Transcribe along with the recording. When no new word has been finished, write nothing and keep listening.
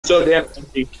so damn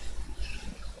empty.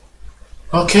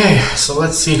 Okay, so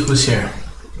let's see who's here.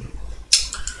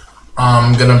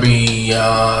 I'm gonna be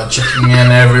checking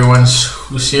in everyone's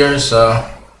who's here, so...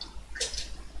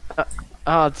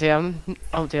 Oh damn!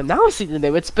 Oh damn! Now I see the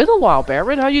name. It's been a while,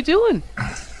 Baron. How you doing?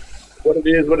 What it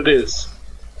is, what it is.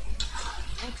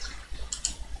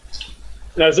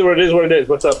 No, so what it is, what it is.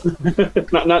 What's up?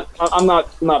 I'm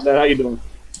not bad. How you doing?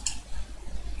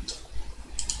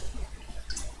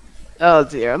 Oh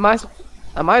dear! I might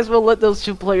as well let those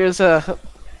two players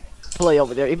play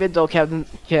over there, even though Captain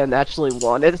can actually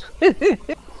won it.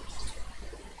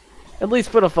 At least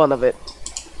for the fun of it.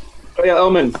 Oh yeah,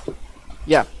 Omen.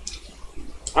 Yeah.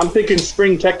 I'm thinking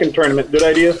spring Tekken tournament. Good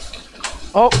idea.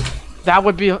 Oh, that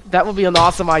would be an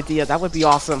awesome idea. That would be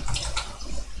awesome.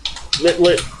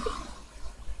 Lit.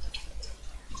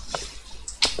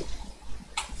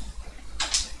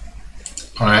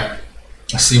 Alright.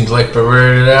 It seems like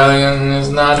Perverted Alien is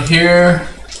not here.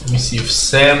 Let me see if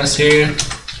Sam is here.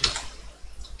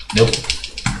 Nope.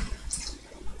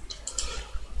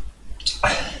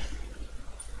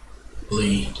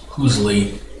 Lee. Who's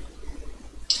Lee?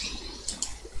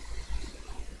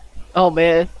 Oh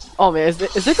man, is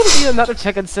there gonna be another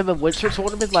Tekken 7 Winter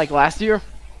tournament like last year?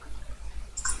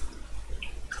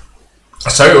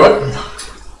 Sorry, what?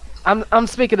 I'm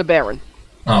speaking to Baron.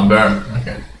 Oh, Baron.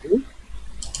 Okay.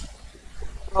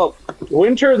 Oh,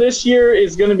 winter this year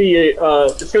is gonna be a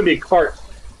it's gonna be a kart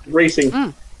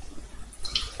racing.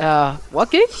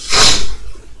 What game?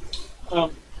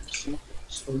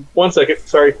 One second,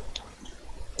 sorry.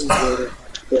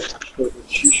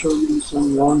 She showed me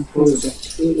some long photos.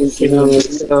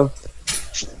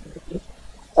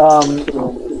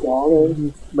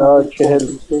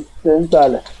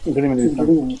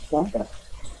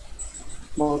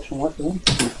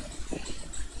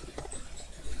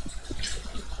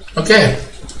 Okay.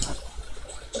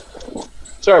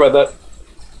 Sorry about that.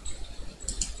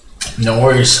 No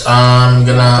worries. I'm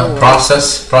gonna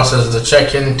process the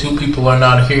check-in. 2 people are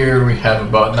not here. We have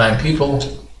about 9 people.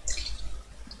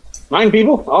 9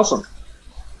 people? Awesome.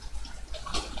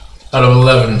 Out of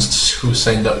 11 who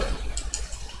signed up.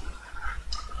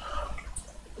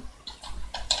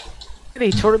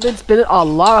 The tournament's been a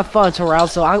lot of fun to around,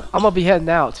 so I'm gonna be heading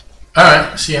out.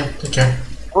 Alright, see ya. Take care.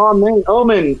 Oh man,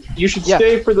 Omen, you should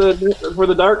stay for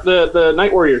the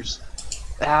Night Warriors.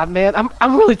 Ah man,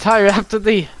 I'm really tired after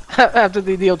the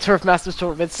Neo Turf Masters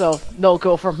tournament, so no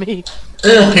go for me.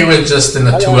 He was just in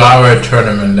a 2-hour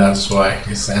tournament, that's why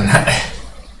he's saying that.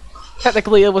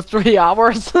 Technically, it was 3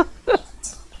 hours.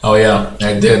 Oh yeah,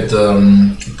 I did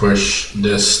push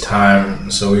this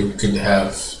time so we could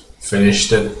have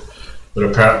finished it, but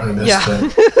apparently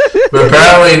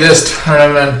this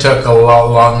tournament took a lot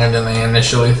longer than I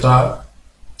initially thought.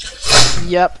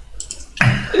 Yep.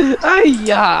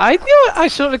 I knew I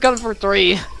should have gone for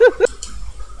 3.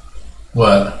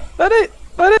 What? But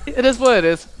it is what it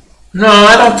is. No,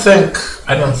 I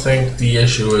don't think the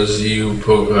issue is you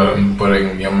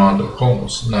putting the amount of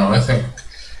holes. No, I think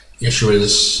the issue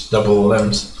is double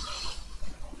limbs.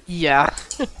 Yeah.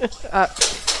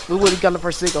 We would have gone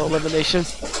for single elimination.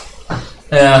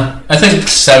 Yeah, I think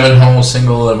 7 hole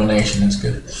single elimination is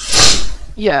good.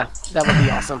 Yeah, that would be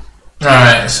awesome.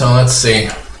 Alright, so let's see.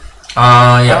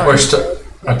 Yeah, we're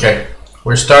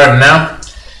starting now.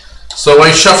 So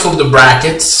I shuffled the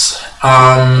brackets.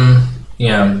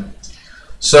 Yeah.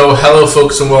 So hello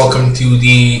folks and welcome to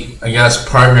the, I guess,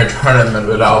 partner tournament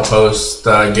with Outpost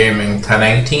Gaming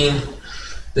 1018.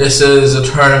 This is a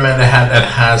tournament that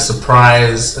has a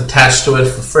prize attached to it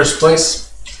for first place.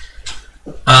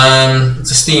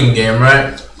 It's a Steam game,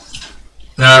 right?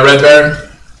 Red Baron?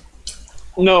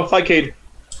 No, Fightcade.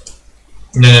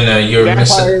 No, you're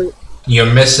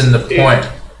missing the point.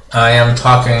 I am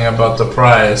talking about the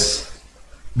prize.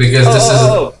 Because this is...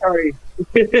 Oh, sorry.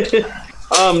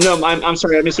 No, I'm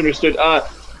sorry, I misunderstood.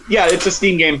 Yeah, it's a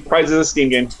Steam game. Prize is a Steam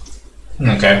game.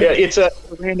 Okay. Yeah, it's a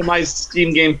randomized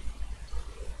Steam game.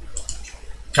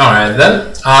 Alright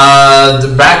then.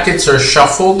 The brackets are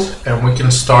shuffled and we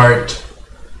can start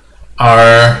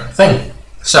our thing.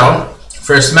 So,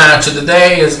 first match of the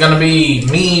day is gonna be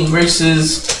me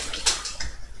versus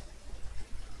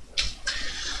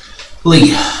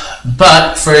Lee.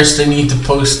 But first I need to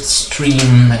post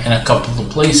stream in a couple of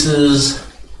places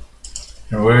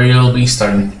where you'll be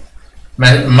starting.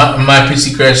 My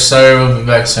PC crash, sorry, we'll be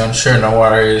back soon. Sure, no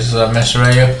worries, Mr.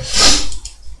 Rayo.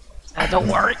 Don't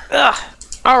worry. Ugh.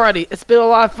 Alrighty, it's been a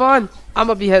lot of fun. I'm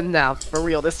gonna be heading out for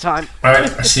real this time.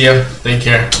 Alright, see ya. Take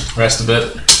care. Rest a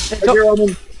bit.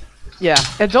 Yeah,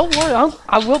 and don't worry,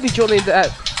 I will be joining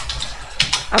that.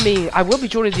 I mean, I will be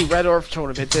joining the Red Earth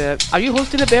tournament. Are you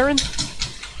hosting it, Baron?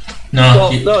 No.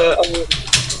 Well, no,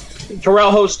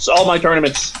 Terrell hosts all my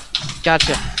tournaments.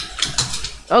 Gotcha.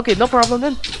 Okay, no problem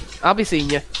then. I'll be seeing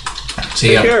you.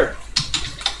 See ya. Take care.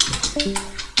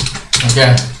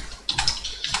 Okay.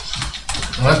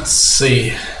 Let's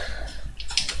see.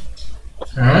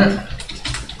 All right.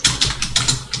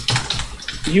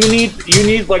 You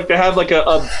need like to have like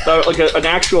an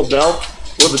actual belt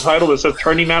with the title that says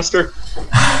Tourney Master.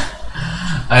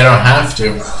 I don't have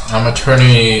to. I'm a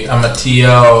tourney. I'm a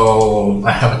TO.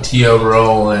 I have a TO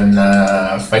role in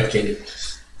Fightcade.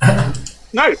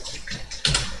 Nice.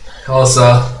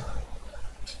 Also,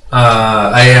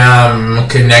 I am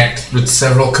connected with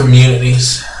several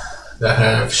communities that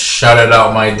have shouted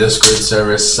out my Discord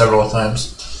service several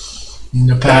times in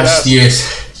the past years.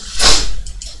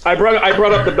 I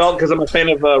brought up the belt because I'm a fan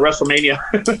of WrestleMania.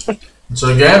 So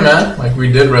again, man, like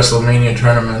we did WrestleMania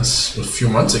tournaments a few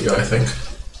months ago, I think.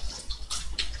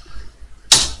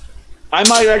 I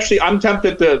might actually. I'm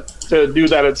tempted to do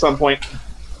that at some point.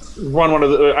 Run one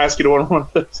of the. Ask you to run one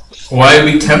of those. Why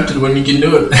be tempted when you can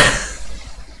do it?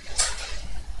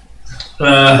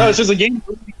 No, it's just a game.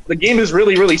 The game is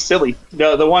really, really silly.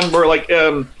 The one where like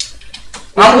I'm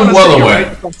well aware.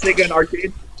 Right? From Sega and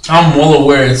arcade. I'm well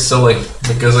aware it's silly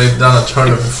because I've done a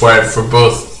tournament for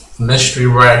both Mystery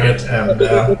Bracket and.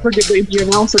 The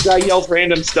announcer guy yells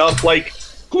random stuff like,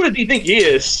 "Who did he think he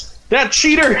is? That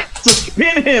cheater! Just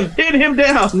pin him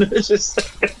down!" It's just.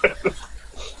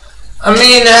 I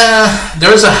mean,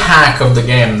 there's a hack of the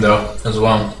game though as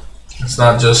well. It's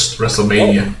not just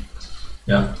WrestleMania.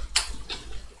 Yeah.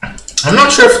 I'm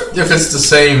not sure if it's the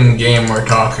same game we're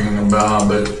talking about,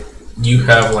 but you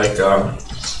have like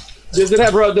Does it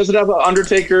have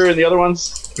Undertaker and the other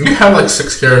ones? you have like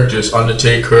 6 characters: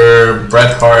 Undertaker,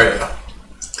 Bret Hart,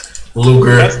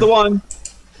 Luger. That's the one.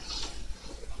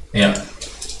 Yeah.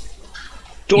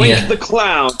 Doink the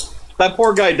Clown. That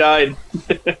poor guy died.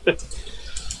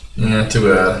 Yeah,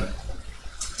 too bad.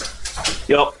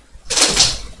 Yep.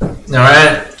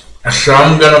 Alright. So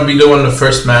I'm gonna be doing the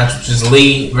first match, which is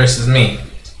Lee versus me.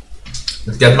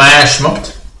 Let's get my ass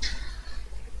schmucked.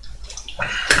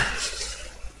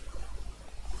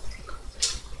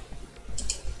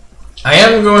 I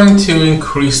am going to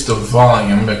increase the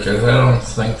volume because I don't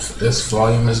think this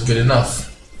volume is good enough.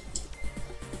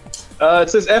 It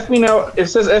says FB now. It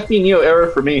says FB Neo error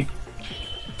for me.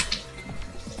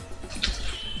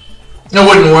 No,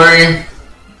 wouldn't worry.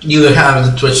 You have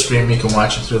the Twitch stream, you can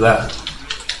watch it through that.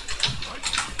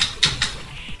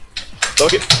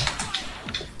 Okay.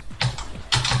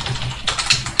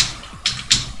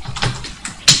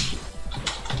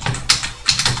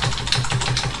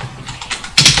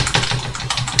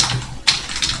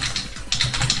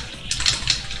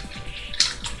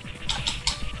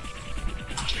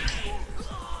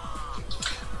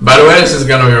 By the way, this is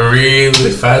gonna be a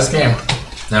really fast game.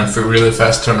 And for a really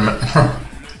fast tournament.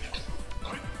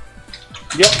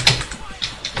 Yep.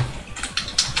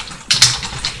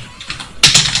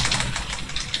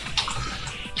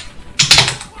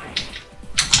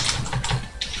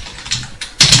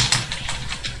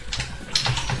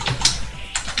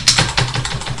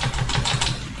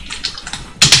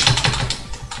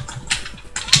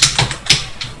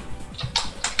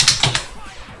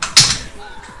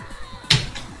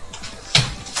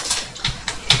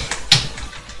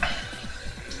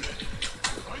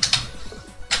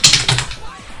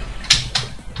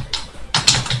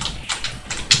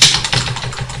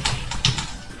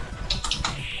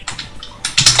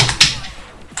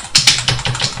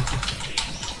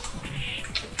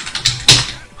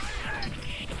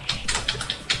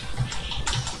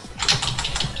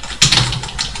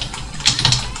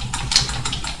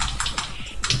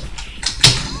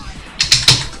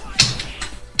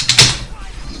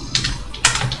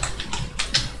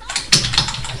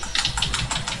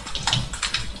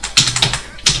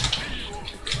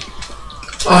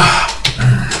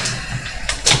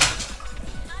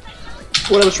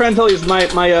 What I was trying to tell you is my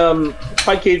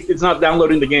Fightcade is not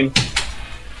downloading the game.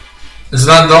 It's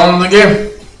not downloading the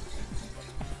game?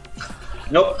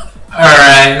 Nope.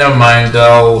 Alright, never mind,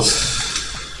 I'll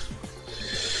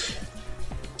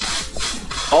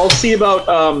see about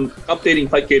updating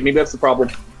Fightcade. Maybe that's the problem.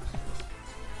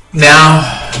 Now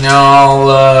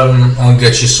I'll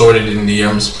get you sorted in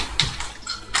DMs.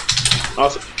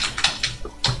 Awesome.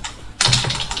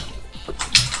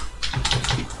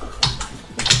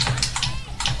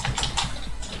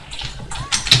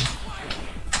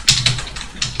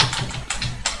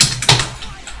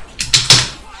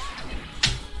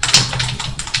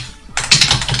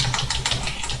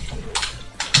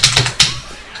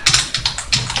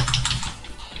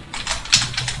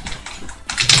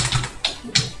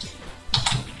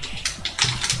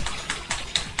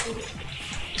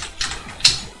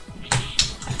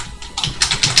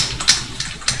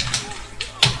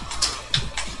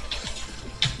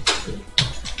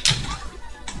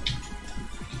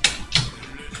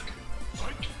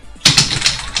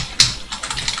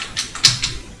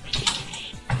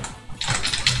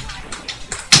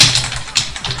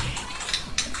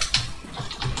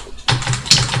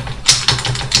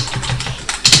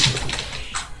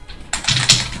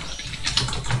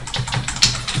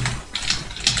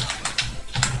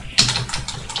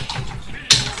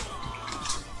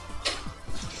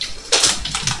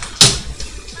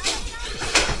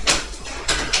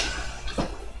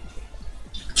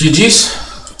 GG's.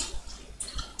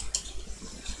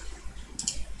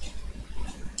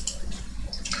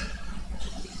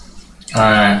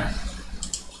 Alright.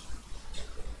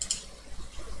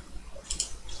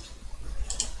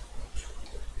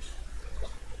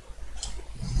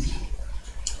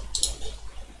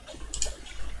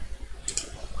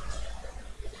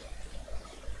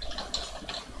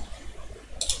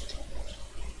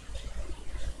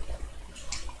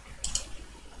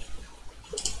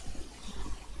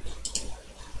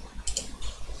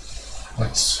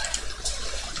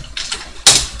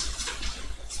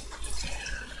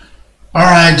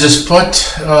 Alright, just put,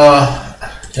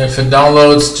 if it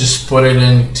downloads, just put it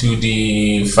into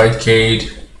the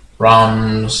Fightcade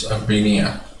ROMs of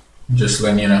Benia. Just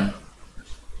letting you know.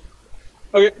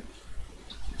 Okay.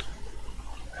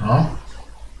 Oh?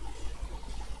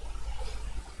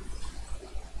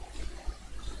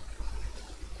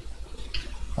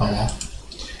 Oh.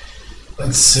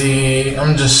 Let's see,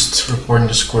 I'm just reporting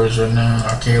the scores right now.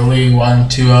 Okay, Lee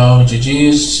 1-2-0,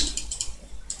 GG's.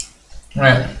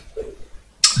 Alright.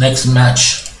 Next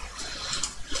match.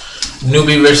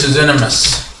 Newbie versus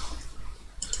Inimus.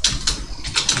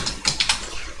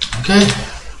 Okay.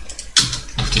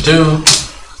 52.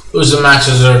 Loser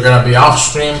matches are gonna be off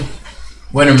stream.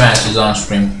 Winner match is on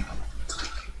stream.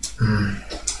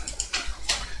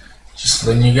 Just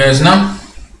letting you guys know.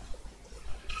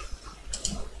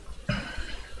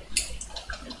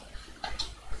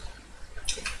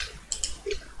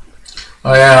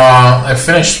 Oh yeah, I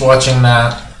finished watching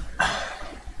that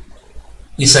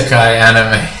Isekai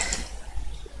anime.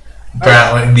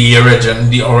 Apparently,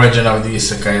 the origin of the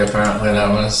Isekai. Apparently, that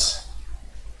was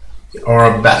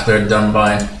or back there done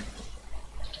by.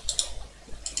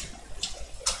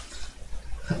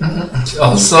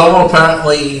 Also,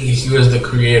 apparently, he was the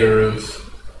creator of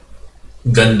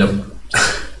Gundam,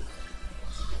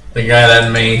 the guy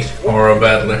that made Aura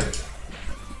Battler.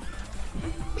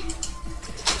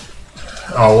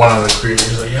 Oh, one of the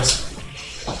creators, I guess.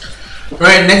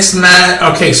 Right, next match.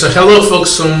 Okay, so hello,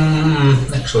 folks.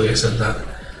 Actually, I said that.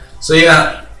 So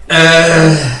yeah.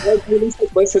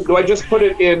 Listen, do I just put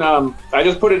it in? I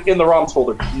just put it in the ROMs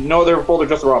folder. No other folder,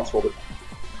 just the ROMs folder.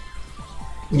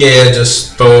 Yeah,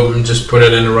 just put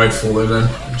it in the right folder then.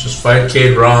 Just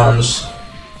Fightcade ROMs,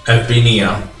 FB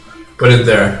Neo. Put it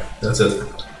there. That's it.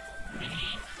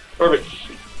 Perfect.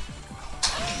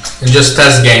 And just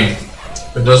test game.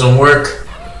 If it doesn't work,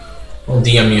 I'll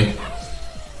DM you.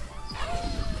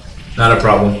 Not a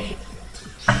problem.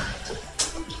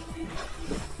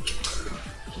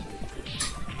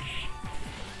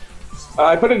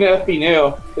 I put it in FB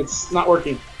Neo. It's not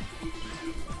working.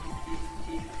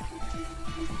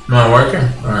 Not working?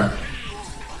 Alright.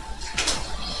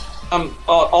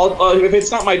 If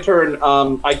it's not my turn,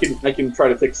 I can try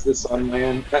to fix this on my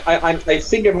end. I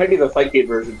think it might be the Fightcade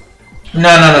version. No,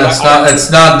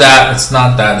 it's not that.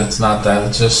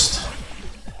 It's just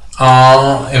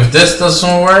if this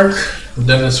doesn't work,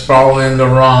 then it's probably in the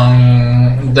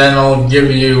wrong. Then I'll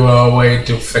give you a way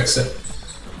to fix it.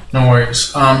 No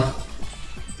worries. I'm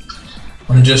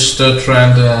just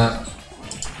trying to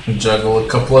juggle a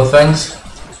couple of things.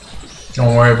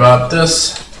 Don't worry about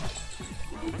this.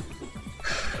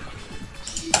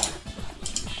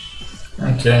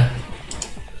 Okay.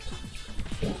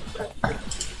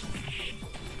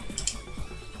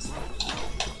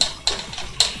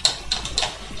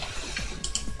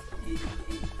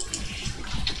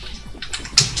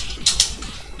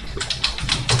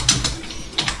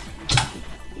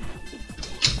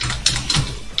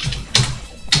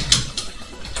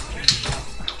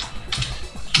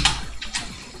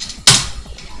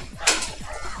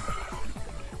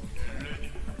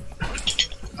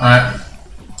 Alright.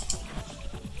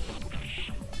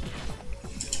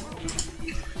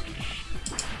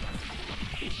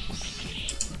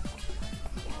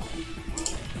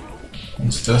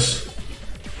 What's this?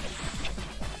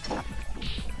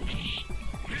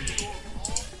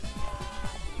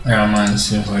 Yeah, mine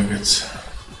seems like it's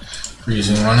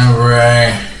freezing whenever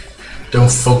I do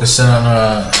don't focus in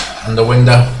on the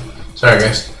window. Sorry,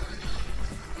 guys.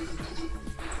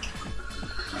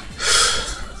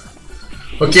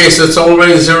 Okay, so it's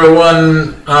already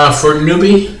 0-1 for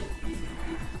newbie.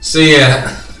 So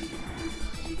yeah,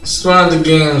 it's one of the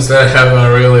games that I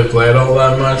haven't really played all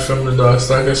that much from the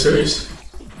Darkstalkers series,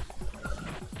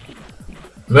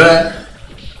 but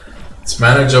it's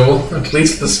manageable. At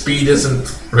least the speed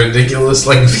isn't ridiculous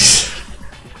like this.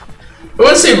 I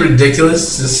wouldn't say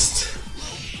ridiculous, just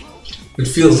it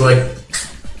feels like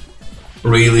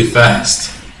really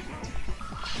fast.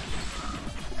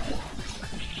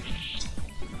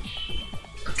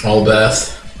 All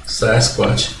Bath,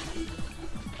 Sasquatch.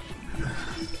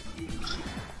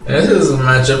 This is a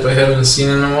matchup I haven't seen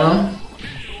in a while.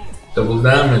 Double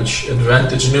damage,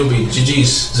 advantage newbie,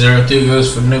 GG's, 0-2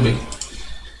 goes for newbie.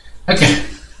 Okay.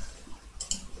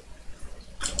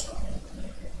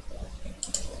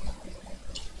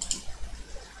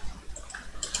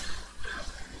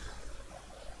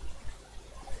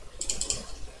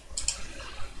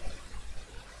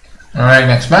 Alright,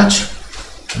 next match.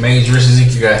 Mage versus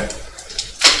Ikigai.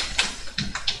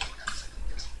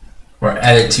 Or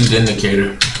attitude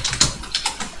indicator.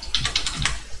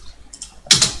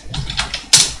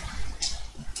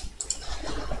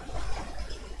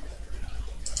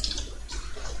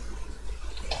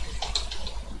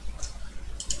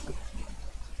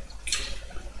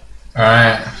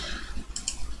 Alright.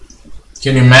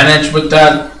 Can you manage with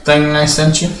that thing I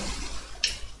sent you?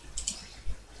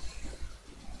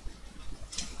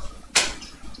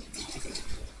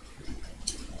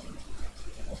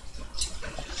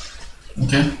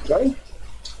 Okay. Sorry?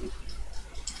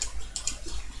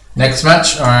 Next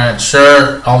match? Alright,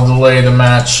 sure. I'll delay the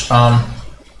match.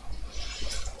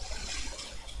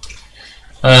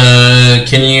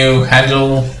 Can you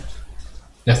handle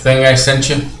the thing I sent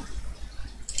you?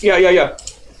 Yeah.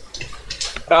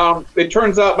 It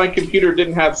turns out my computer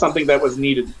didn't have something that was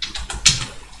needed.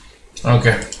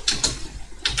 Okay.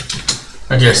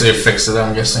 Okay, so you fixed it,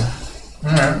 I'm guessing.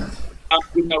 Alright. I'm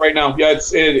doing that right now. Yeah,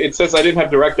 it says I didn't have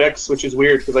DirectX, which is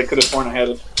weird because I could have sworn I had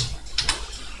it.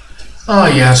 Oh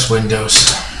yes,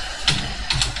 Windows.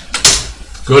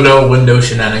 Good old Windows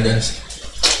shenanigans.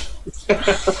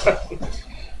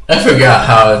 I forgot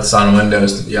how it's on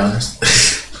Windows, to be honest.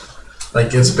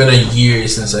 Like, it's been a year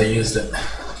since I used it.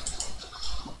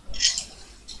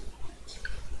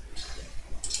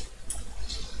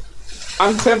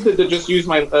 I'm tempted to just use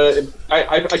my.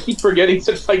 I keep forgetting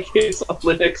since I it's on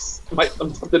Linux.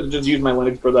 I'm tempted to just use my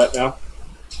Linux for that now.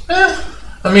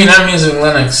 I mean, I'm using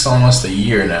Linux almost a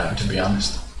year now, to be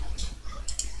honest.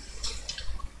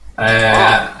 I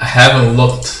haven't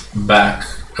looked back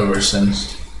ever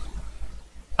since.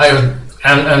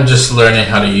 I'm just learning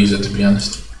how to use it, to be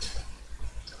honest.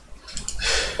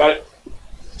 Got it.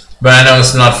 But I know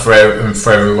it's not for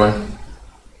everyone.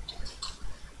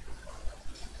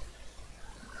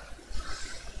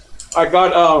 I've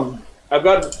got on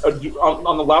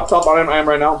the laptop I am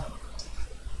right now.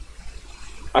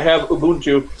 I have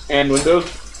Ubuntu and Windows.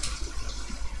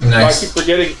 Nice. So I keep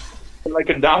forgetting I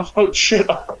can download shit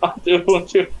onto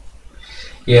Ubuntu.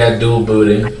 Yeah, dual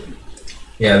booting.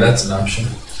 Yeah, that's an option.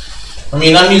 I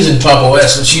mean, I'm using Top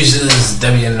OS, which uses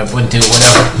Debian, Ubuntu,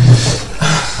 whatever.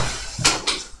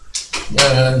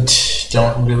 And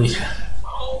don't really.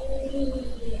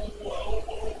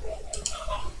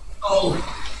 Oh.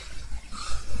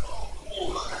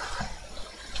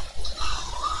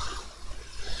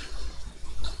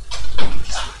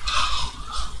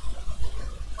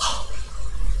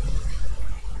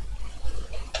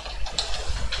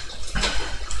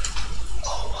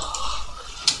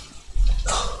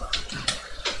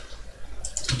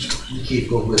 Який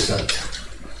писати?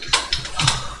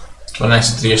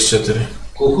 12.34.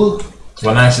 Кого?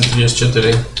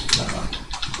 12.34.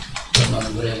 Нам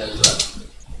время за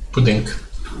Пудинг.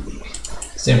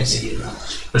 70.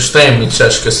 Оставим ми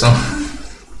чашка сам.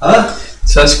 А?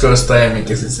 Чашка оставим и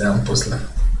киси сам после.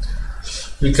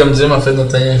 Викам взема в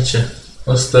едната някче.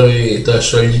 Остави тоа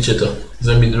шојличето.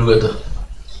 Земи другото.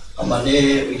 Ама не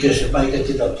викаше мајка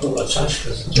ти да проба чашка.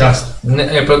 Јас.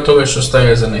 Не, па тогаш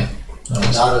остави за неја. Да.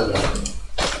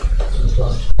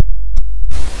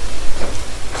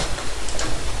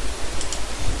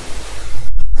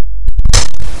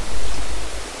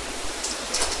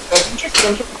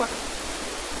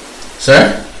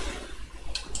 Sir?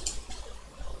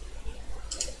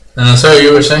 Sorry,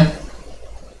 you were saying?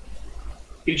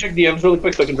 Can you check DMs really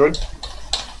quick so I can join?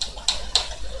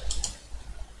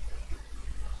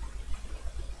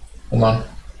 Hold on.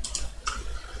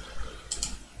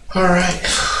 Alright.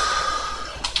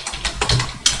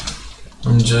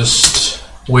 I'm just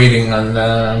waiting on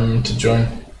them to join.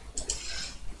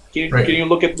 Can you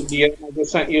look at the DM I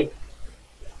just sent you?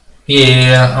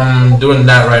 Yeah, I'm doing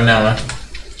that right now, man.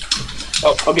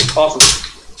 Oh, okay, awesome.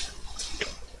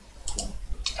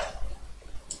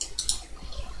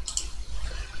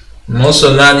 I'm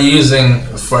also not using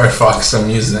Firefox, I'm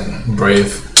using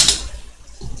Brave.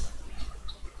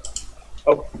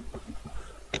 Oh.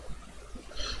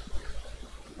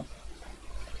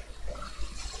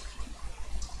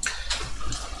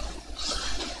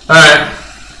 Alright.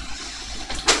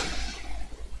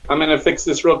 I'm gonna fix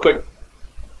this real quick.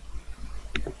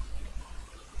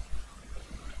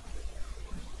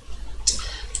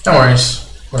 No worries.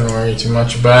 Wouldn't worry too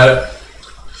much about it.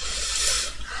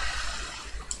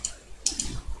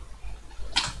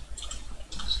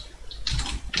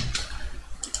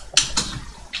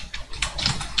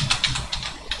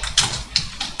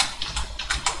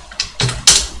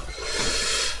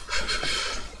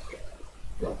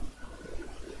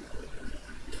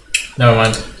 Never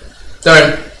mind.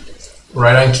 Done.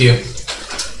 Right on cue.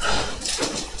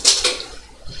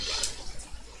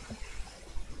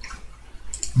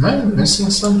 Am I missing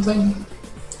something?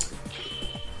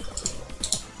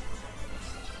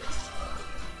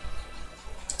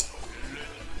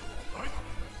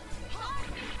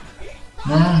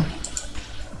 No.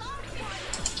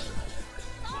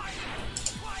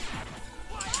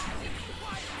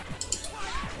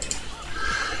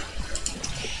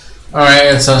 Alright,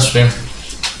 it's on stream.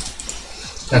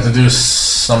 Have to do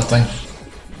something.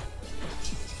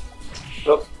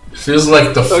 Oh. Feels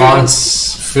like the fonts.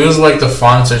 Feels like the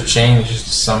fonts are changed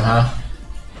somehow.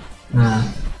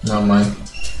 Never mind.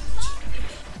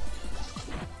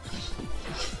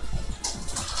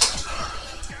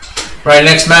 Right,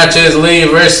 next match is Lee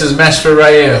versus Master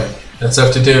Ryu. That's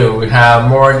up to do. We have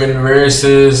Morgan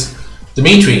versus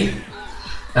Dimitri.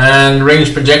 And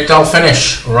range projectile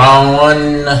finish. Round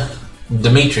 1,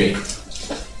 Dimitri.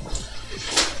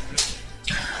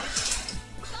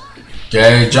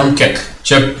 Okay, jump kick.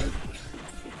 Chip.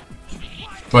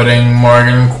 Putting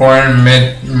Morgan in corner,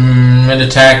 mid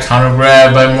attack, counter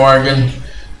grab by Morgan,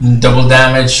 double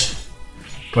damage.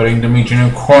 Putting Dimitri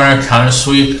in corner, counter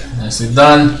sweep, nicely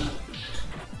done.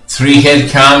 3-hit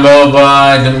combo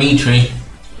by Dimitri.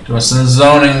 Doing some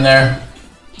zoning there.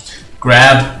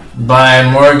 Grab by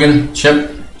Morgan,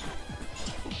 chip.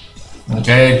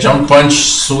 Okay, jump punch,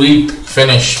 sweep,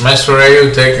 finish. Master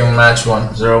Ryu taking match 1,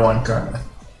 0-1 currently.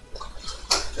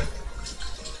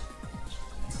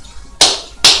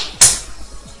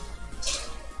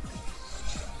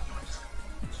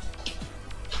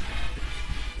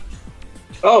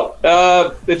 Oh,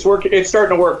 it's working. It's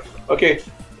starting to work. Okay.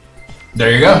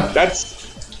 There you go.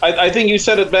 That's. I think you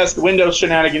said it best. Windows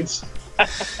shenanigans. I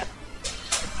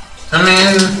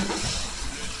mean,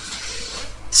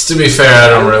 to be fair, I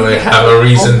don't really have a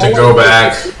reason to go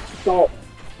back.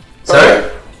 Sorry?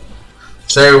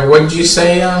 Sorry, what did you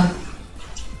say,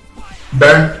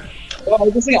 Baron? Well, I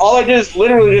was just saying, all I did is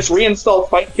literally just reinstall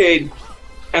Fightcade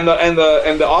and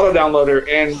the auto downloader,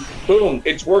 and boom,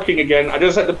 it's working again. I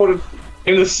just had to put it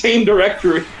in the same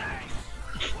directory.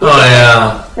 Oh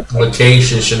yeah,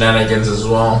 location shenanigans as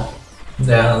well.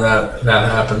 Yeah, that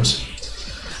happens.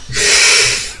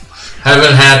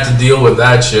 Haven't had to deal with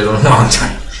that shit in a long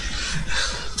time.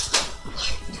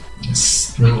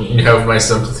 You have my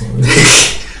sympathy.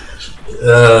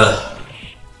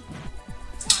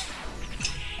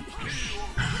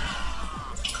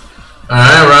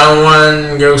 Alright, round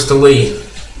 1 goes to Lee.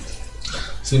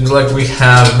 Seems like we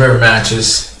have mirror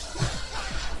matches.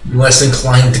 I'm less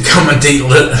inclined to commentate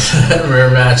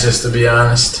mirror matches, to be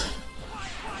honest.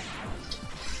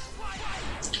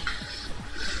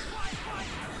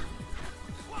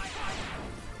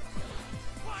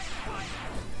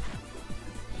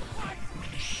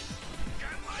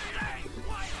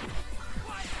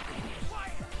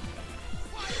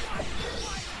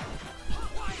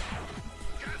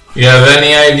 You have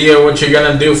any idea what you're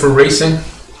gonna do for racing?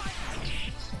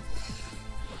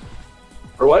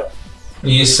 For what?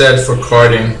 You said for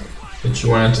karting that you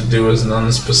wanted to do as an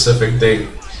unspecific date.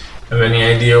 Have any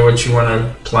idea what you want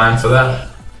to plan for that?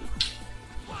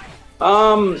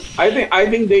 I think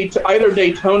either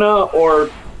Daytona or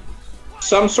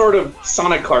some sort of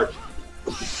Sonic kart.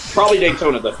 Probably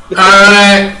Daytona though.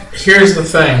 Alright, here's the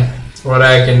thing. What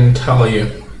I can tell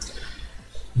you.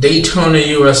 Daytona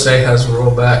USA has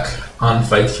rollback on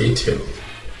Fightcade 2.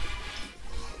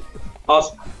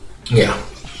 Awesome. Yeah.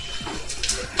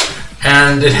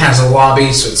 And it has a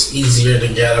lobby, so it's easier to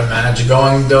get a match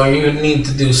going, though you need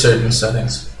to do certain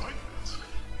settings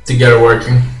to get it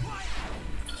working.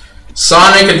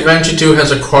 Sonic Adventure 2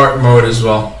 has a kart mode as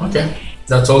well. Okay.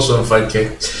 That's also in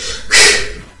Fightcade.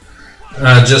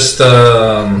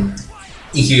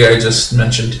 Ikigai just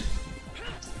mentioned.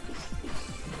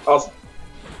 Awesome.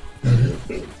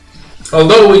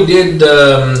 Although we did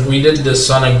the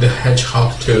Sonic the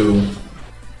Hedgehog 2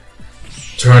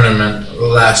 tournament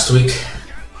last week,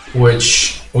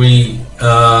 which we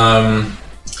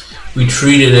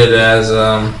treated it as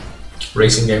a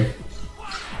racing game.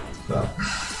 So,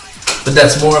 but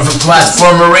that's more of a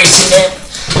platformer racing game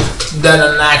than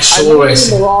an actual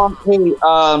racing.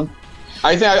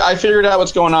 I think I figured out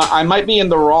what's going on. I might be in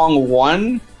the wrong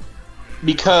one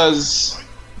because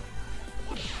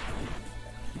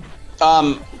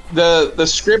the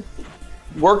script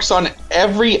works on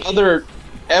every other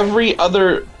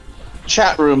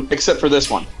chat room except for this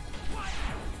one.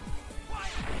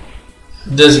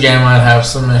 This game might have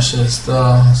some issues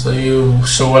though,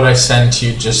 so what I sent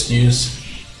you just use,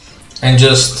 and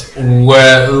just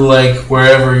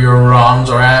wherever your ROMs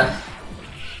are at,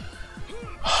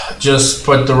 just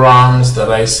put the ROMs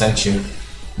that I sent you.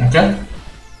 Okay.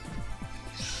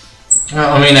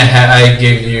 I mean, I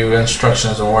gave you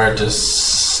instructions on where to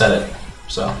set it.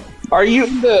 So. Are you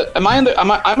in the?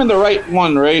 I'm in the right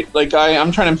one, right? Like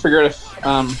I'm trying to figure out if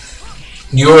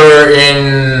You're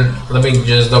in. Let me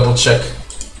just double check.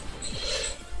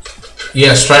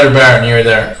 Yeah, Strider Baron, you're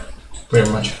there, pretty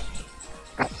much.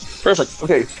 Perfect.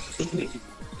 Okay.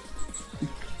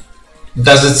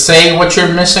 Does it say what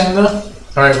you're missing though?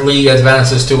 Alright, League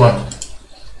advances to 1.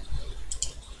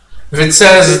 If it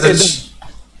says that.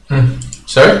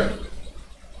 Sorry?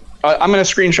 I'm gonna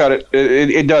screenshot it.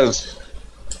 It does.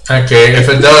 Okay, if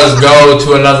it does, go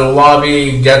to another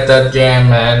lobby, get that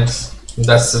game, and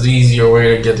that's the easier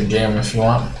way to get the game if you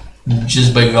want.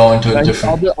 Just by going to a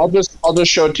different. I'll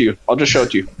just show it to you. I'll just show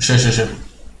it to you. Sure.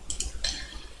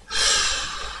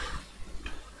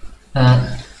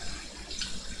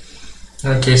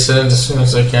 Okay, so then as soon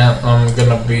as I can, I'm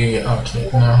gonna be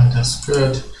okay. No, that's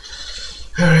good.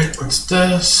 All right, what's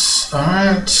this? All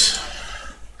right.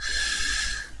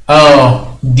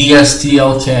 Oh,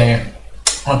 DSTLK.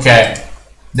 Okay,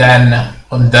 then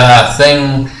the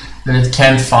thing that it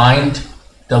can't find,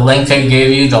 the link I gave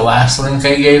you, the last link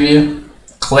I gave you,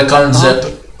 click on zip,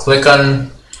 click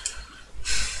on.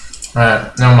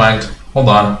 Alright, never mind. Hold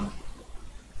on.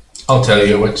 I'll tell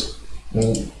you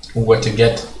what to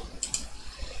get.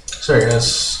 Sorry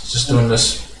guys, just doing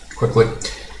this quickly.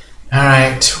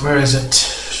 Alright, where is it?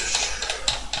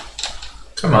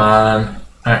 Come on.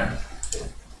 Alright.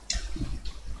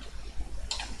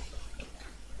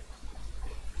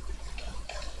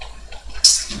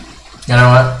 You know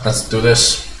what? Let's do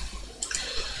this.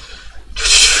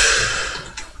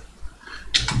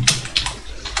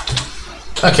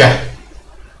 Okay.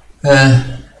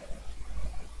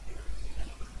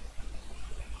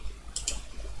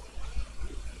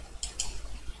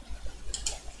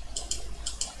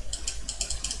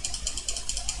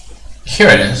 Here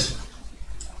it is.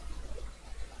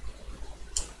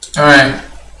 All right.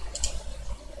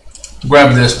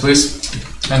 Grab this, please.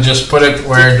 And just put it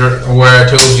where I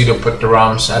told you to put the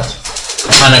ROM set.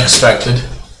 Unexpected.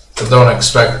 But don't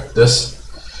expect this.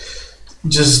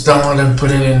 Just download and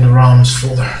put it in the ROMs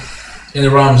folder. In the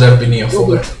ROMs LBNeo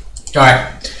folder.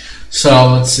 Alright.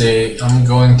 So let's see. I'm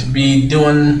going to be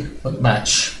doing what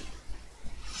match?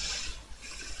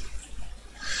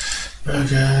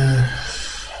 Okay.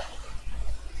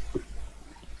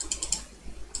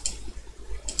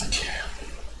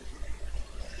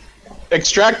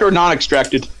 Extract or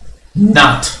non-extracted?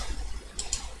 Not.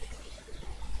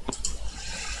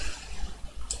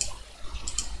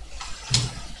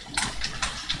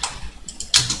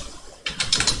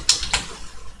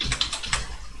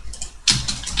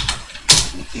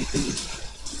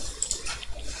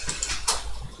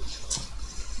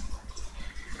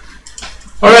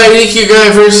 Alright,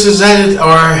 Ikigai versus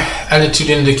Attitude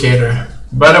Indicator.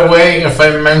 By the way, if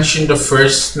I mention the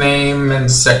first name and the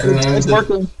second name... It's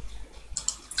working.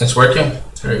 It's working?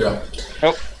 There you go.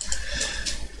 Nope.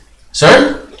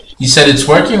 Sorry? You said it's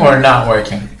working or not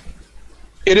working?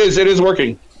 It is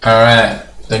working. Alright,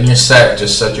 then you're set.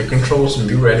 Just set your controls and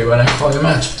be ready when I call your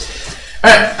match.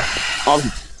 Alright.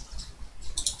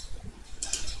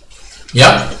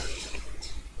 Yep.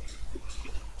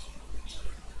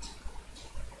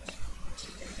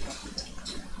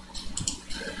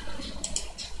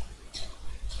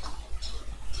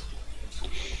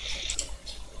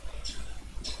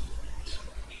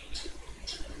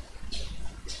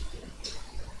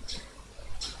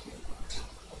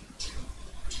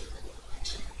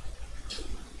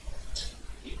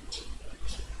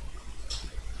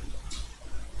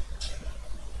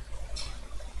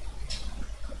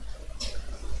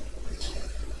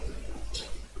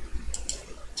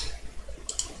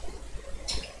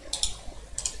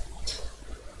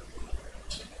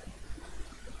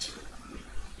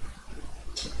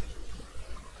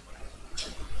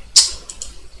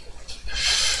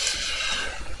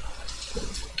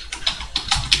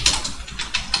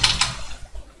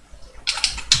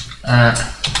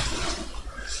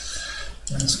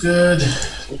 That's good.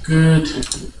 Good.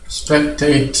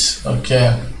 Spectate.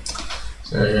 Okay.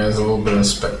 So there's a little bit of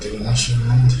spectating I should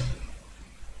mind.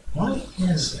 Why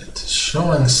is it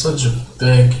showing such a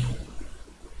big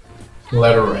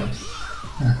lettering?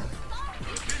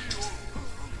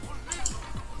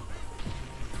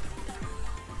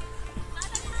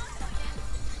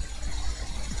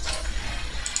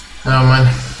 Oh man.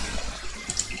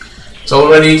 It's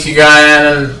already Kigai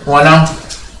and 1-0.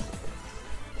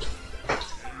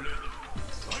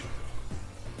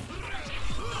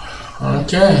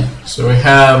 Okay, so we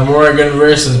have Morgan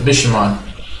versus Bishamon.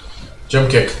 Jump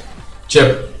kick.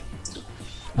 Chip.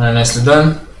 Alright, nicely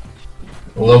done.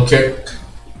 Low kick.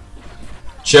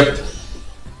 Chip.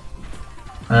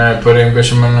 Alright, putting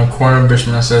Bishamon in the corner.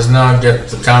 Bishamon says no, get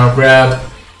the counter grab.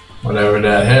 Whatever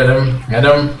that hit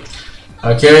him.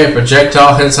 Okay,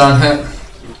 projectile hits on hit.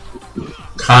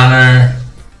 Counter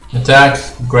attack.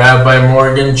 Grab by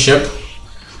Morgan. Chip.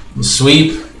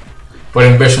 Sweep.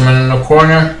 Putting Bishamon in the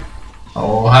corner. What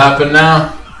will happen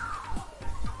now?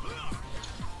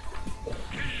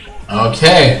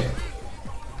 Okay.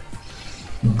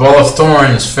 Ball of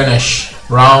Thorns finish.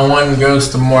 Round 1 goes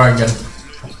to Morgan.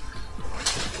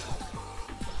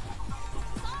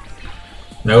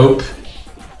 Nope.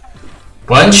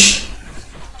 Punch.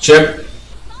 Chip.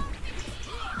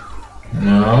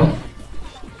 No.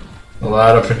 A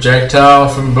lot of projectile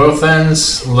from both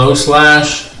ends. Low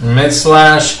slash. Mid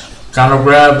slash. Counter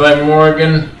grab by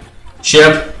Morgan.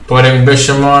 Chip. Putting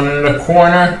Bishamon in the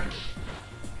corner.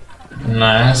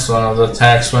 Nice, one of the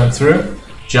attacks went through.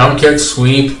 Jump kick,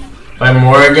 sweep by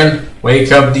Morgan.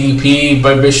 Wake up DP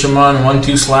by Bishamon.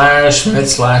 1-2 slash, mid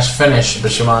slash, finish.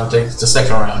 Bishamon takes the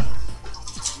second round.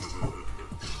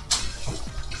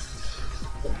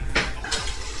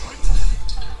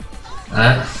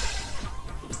 Alright.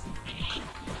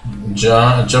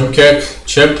 Jump kick,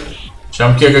 chip.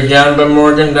 Jump kick again by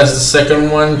Morgan. That's the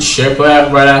second one. Chip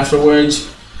out right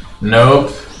afterwards.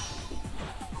 Nope.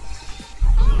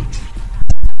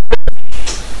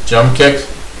 Jump kick,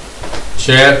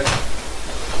 chip,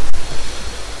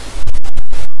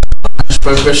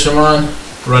 by Bishamon,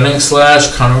 running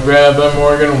slash, counter grab by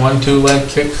Morgan, 1-2 leg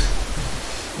kick,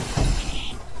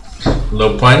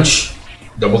 low punch,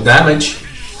 double damage,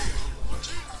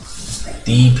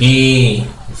 DP,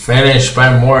 finish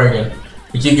by Morgan.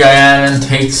 Ricky Guyanan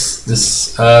takes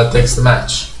this, takes the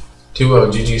match.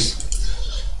 2-0, GG's.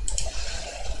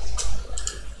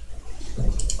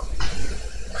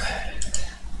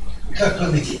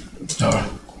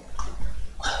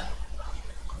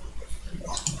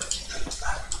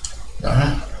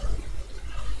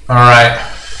 Alright.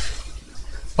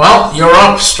 Well, you're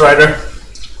up, Strider.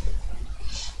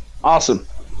 Awesome.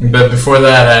 But before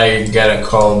that, I gotta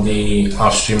call the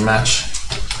off-stream match.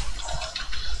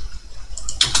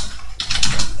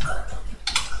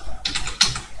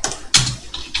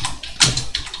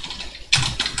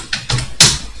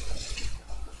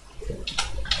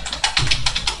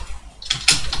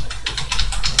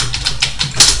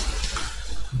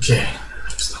 Okay,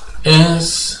 next up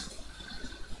is...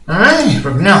 Alright,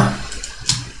 Ragnell.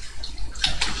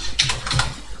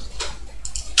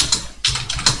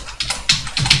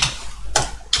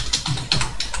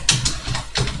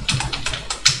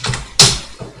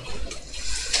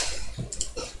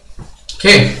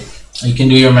 Okay, you can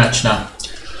do your match now.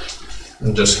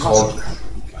 I'm just called.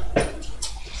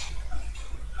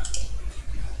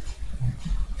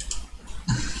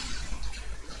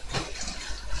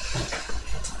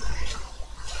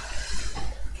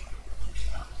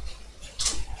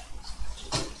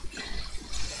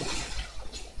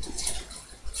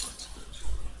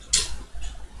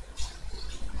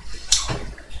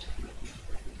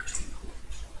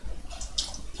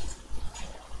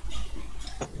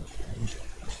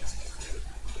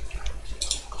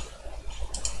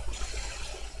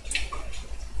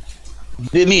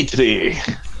 Dimitri.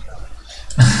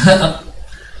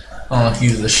 Oh,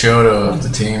 he's the Shoto of the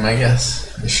team, I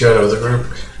guess. The Shoto of the group.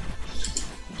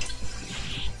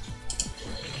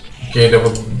 Okay,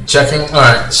 double checking.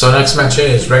 Alright, so next match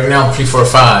is Ragnell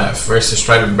 345 versus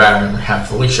Strider Baron. Have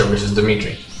Felicia versus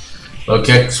Dimitri. Low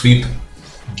kick, sweep.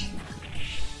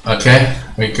 Okay,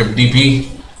 wake up DP.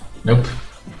 Nope.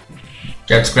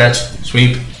 Get scratch,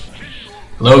 sweep.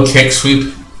 Low kick,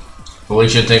 sweep.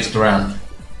 Felicia takes the round.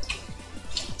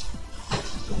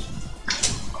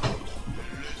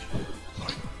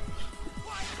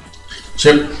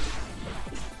 Chip.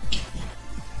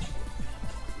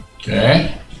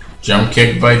 Okay. Jump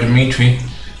kick by Dimitri.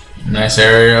 Nice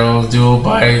aerial duel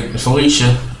by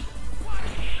Felicia.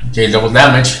 Okay, double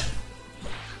damage.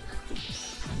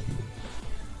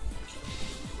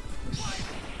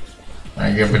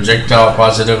 I get projectile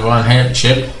positive on hit.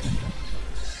 Chip.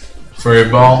 Furry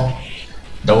ball.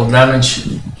 Double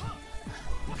damage.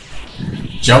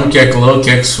 Jump kick, low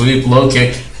kick, sweep, low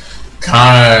kick.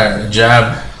 Counter,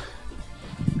 jab.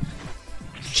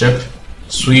 Chip.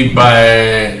 Sweep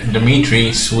by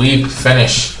Dimitri. Sweep,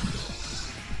 finish.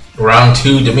 Round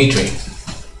 2, Dimitri.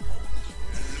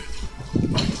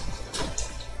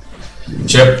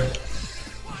 Chip.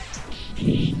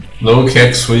 Low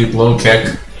kick, sweep, low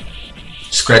kick.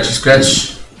 Scratchy,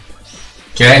 scratch.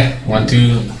 Okay, 1,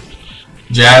 2.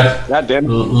 Jab.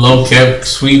 Low kick,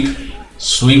 sweep.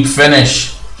 Sweep,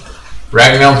 finish.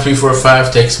 Ragnar 3, 4,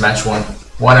 5 takes match 1.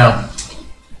 1-0.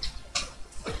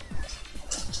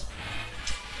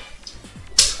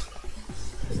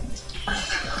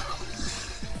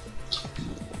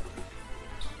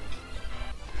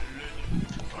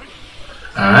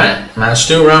 Alright, match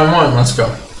 2, round 1, let's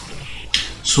go.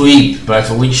 Sweep by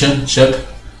Felicia, Chip.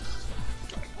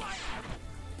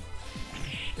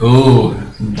 Ooh,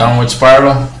 downward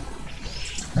spiral.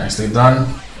 Nicely done.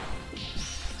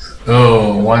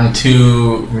 Oh, 1,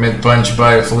 2, mid punch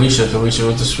by Felicia. Felicia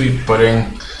with the sweep,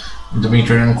 putting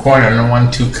Dimitri in the corner, and a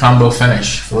 1, 2 combo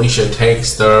finish. Felicia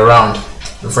takes the round,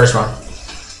 the first one.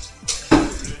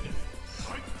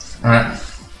 Alright.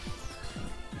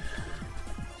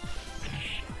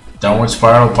 Downward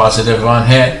spiral, positive on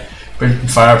hit.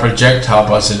 Fire projectile,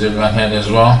 positive on hit as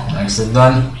well. Nicely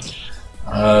done.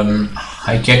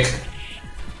 High kick.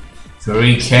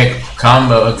 3 kick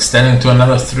combo, extending to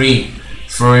another 3.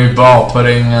 Furry ball,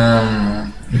 putting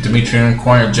Dimitri in the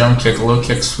corner. Jump kick, low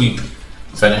kick, sweep.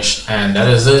 Finish. And that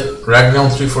is it. Ragnar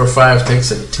 3, 4, 5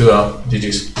 takes it 2-0.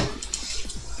 GG's.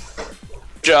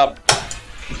 Good job.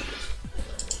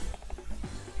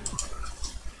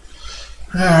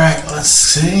 Alright, let's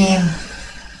see.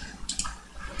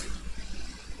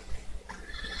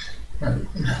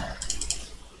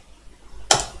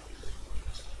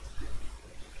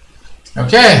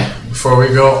 Okay, before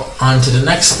we go on to the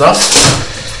next stuff,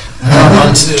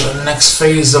 on to the next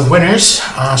phase of winners,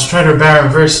 Strider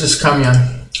Baron versus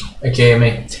Kamyan, aka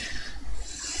me.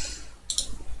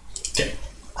 Okay.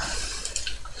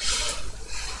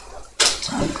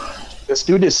 Let's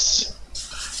do this.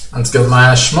 Let's get my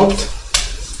ass smoked.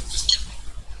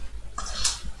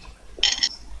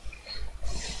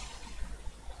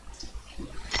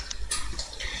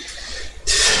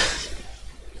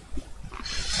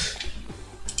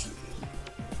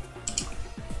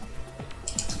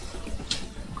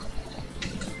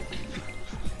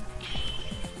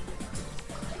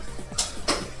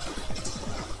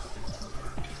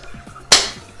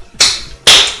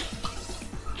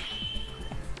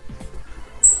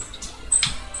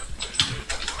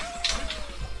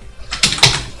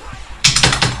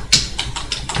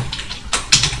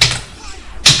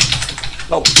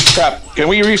 Oh, crap. Can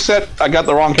we reset? I got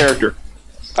the wrong character.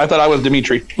 I thought I was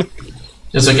Dimitri.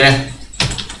 It's okay.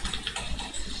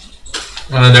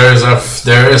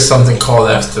 There is something called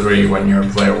F3 when you're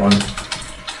player 1,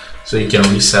 so you can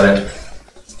reset it.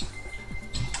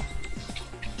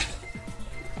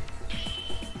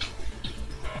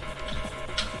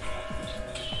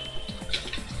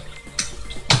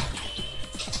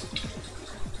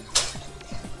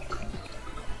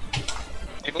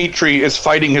 Dimitri is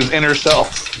fighting his inner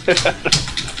self.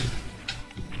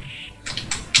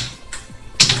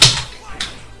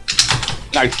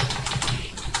 Nice.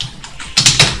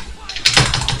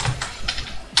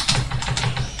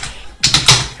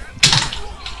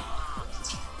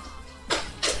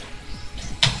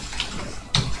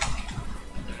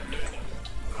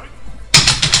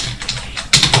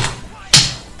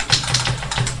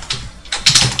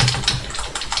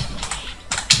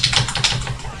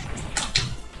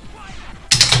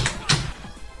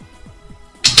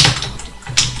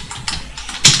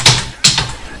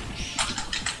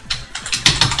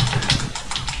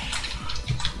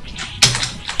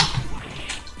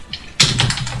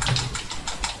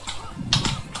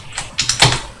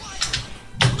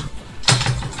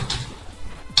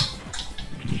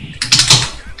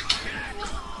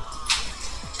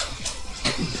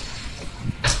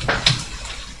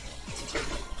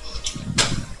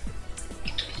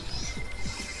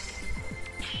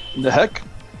 The heck?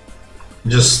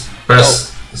 Just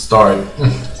press start.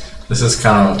 This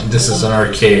is an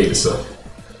arcade, so.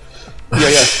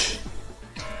 Yeah.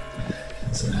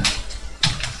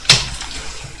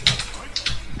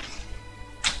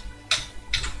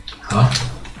 Huh?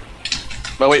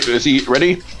 But wait, is he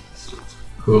ready?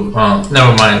 Who?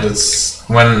 Never mind. It's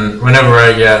whenever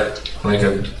I get like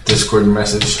a Discord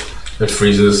message, it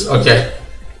freezes. Okay.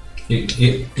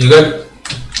 You good?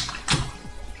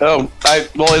 Oh,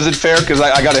 well, is it fair? Because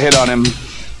I got a hit on him.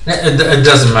 It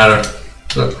doesn't matter.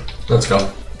 Look, let's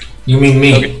go. You mean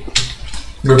me? Okay.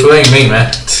 You're playing me,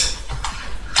 man.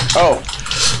 Oh.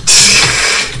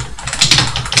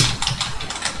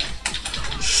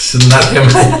 Isn't that him?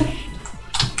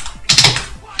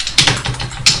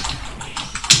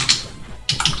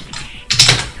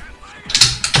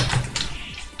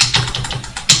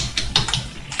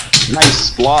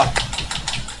 Nice block.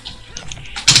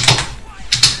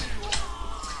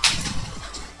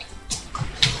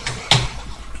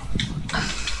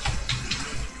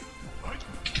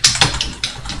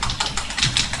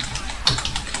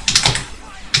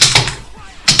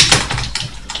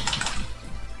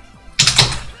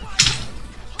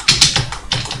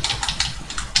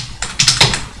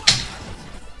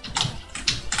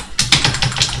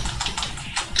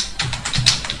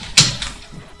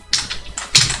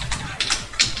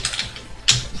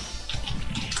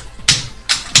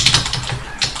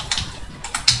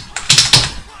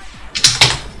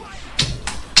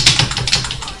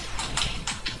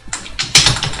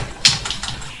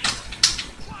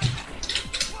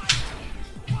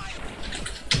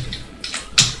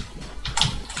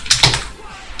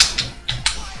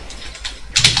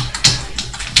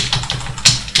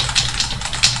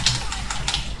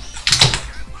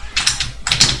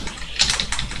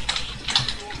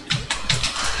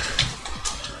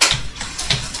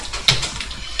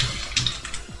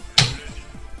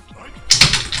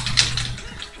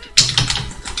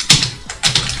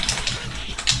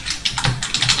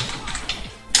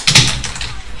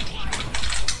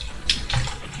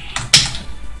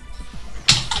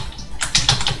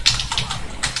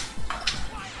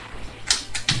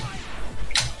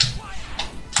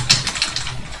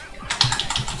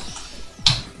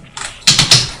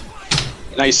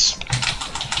 Nice.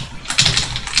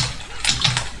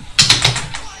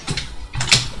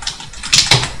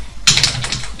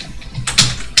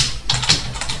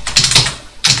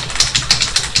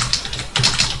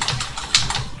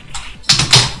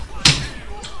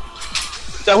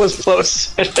 That was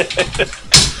close.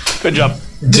 Good job.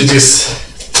 GG's.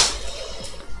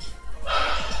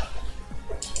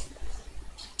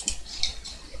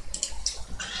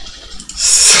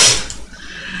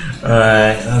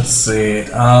 Alright, let's see.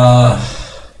 I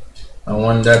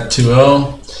won that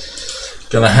 2-0.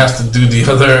 Gonna have to do the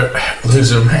other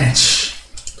loser match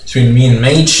between me and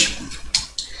Mage.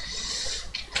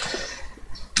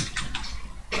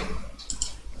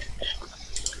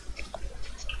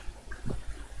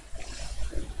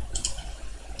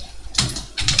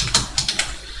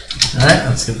 Alright,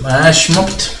 let's get my ash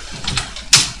mopped.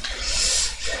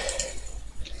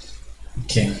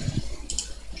 Okay.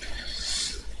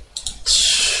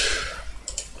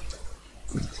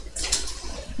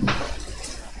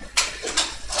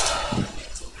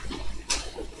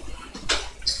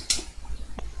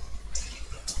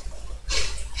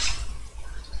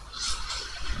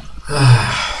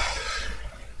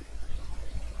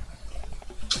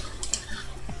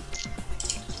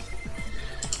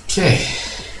 Okay.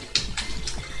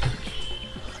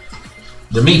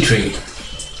 Dimitri.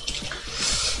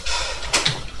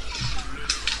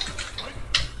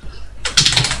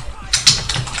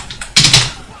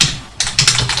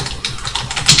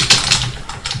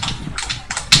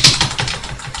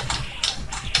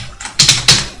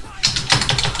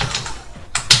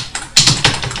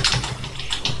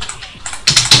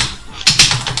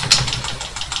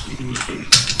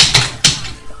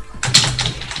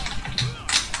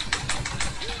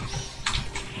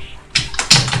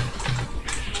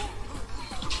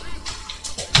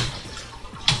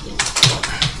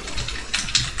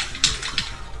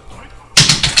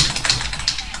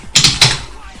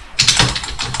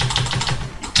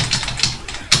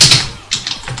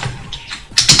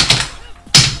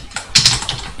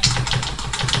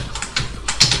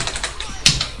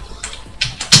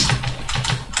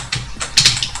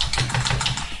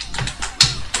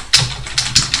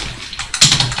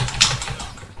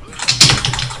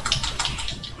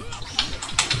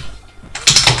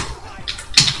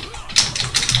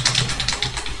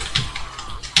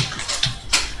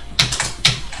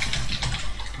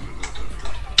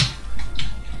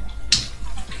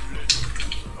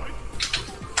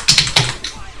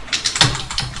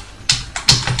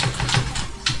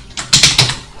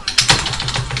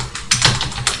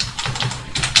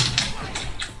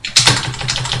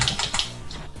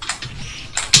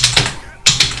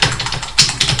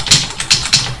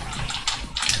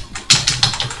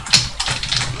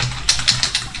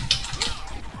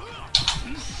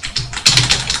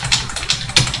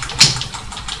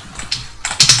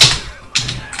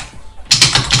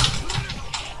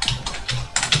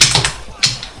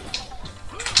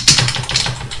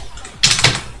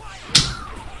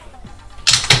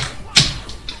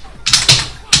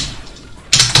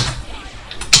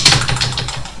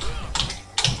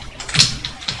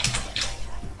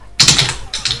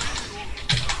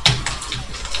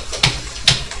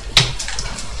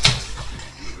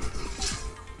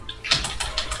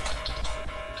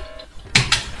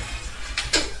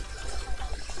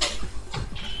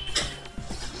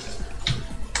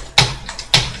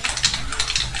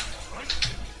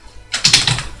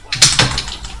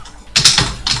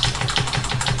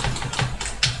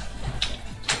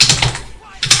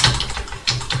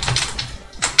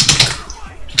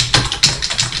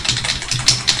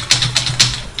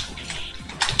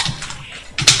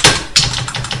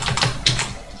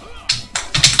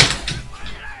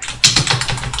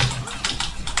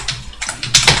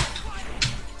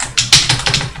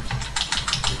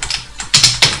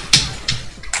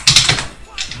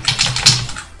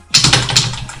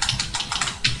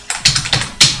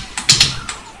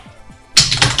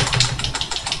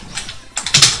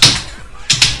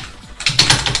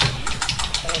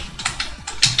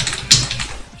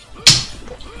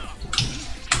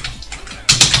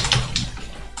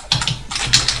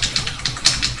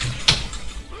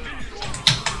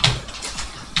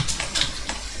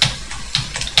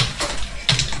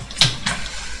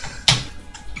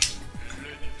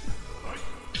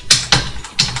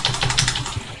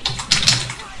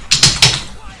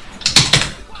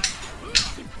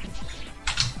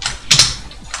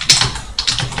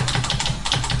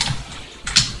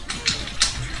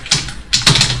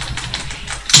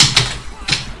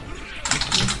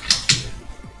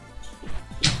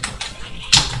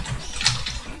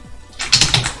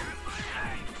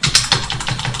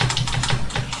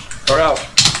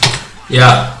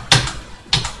 Yeah.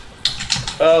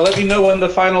 Let me know when the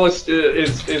finalist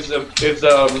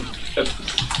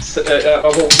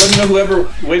let me know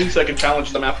whoever wins. I can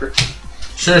challenge them after.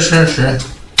 Sure.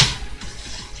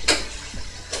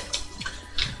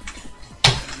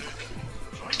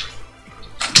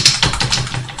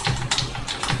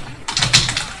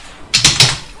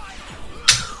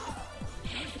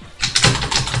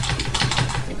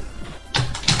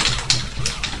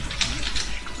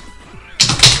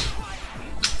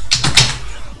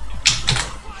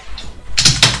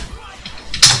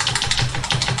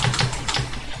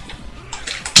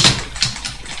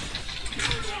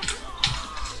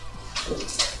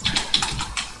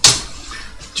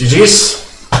 GG's.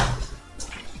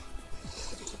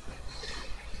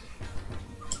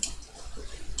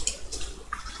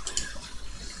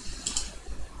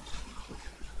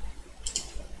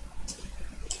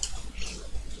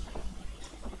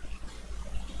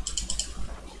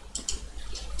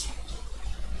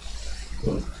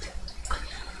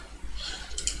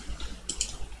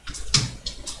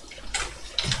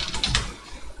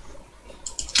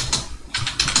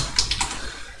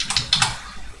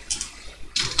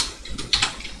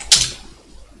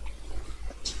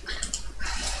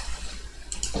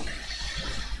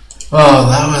 Oh,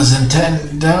 that was intense.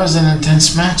 That was an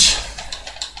intense match.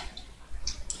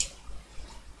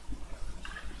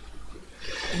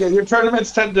 Yeah, your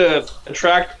tournaments tend to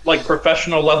attract like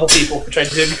professional level people, which I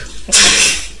dig.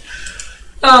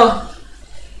 Oh,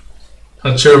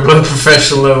 not sure about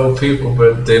professional level people,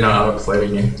 but they know how to play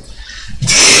the game.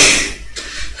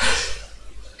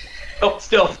 Oh,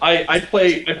 still, I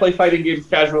play fighting games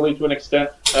casually to an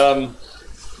extent. I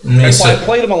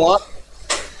play them a lot,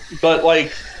 but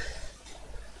like.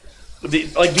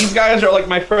 These guys are like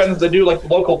my friends that do like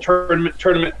local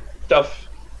tournament stuff.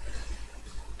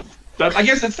 I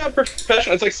guess it's not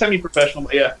professional; it's like semi-professional.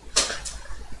 But yeah,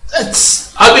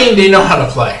 I mean, they know how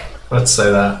to play. Let's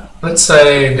say that. Let's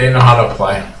say they know how to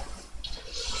play.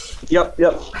 Yep.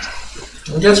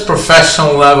 I guess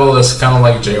professional level is kind of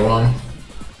like J1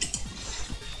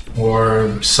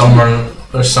 or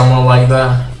somewhere like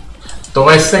that. Though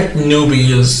I think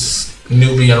newbie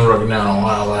and Ragnar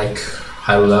are like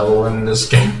high level in this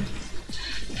game.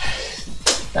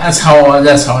 That's how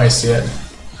I see it.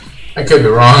 I could be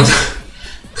wrong.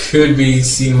 Could be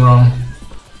seen wrong.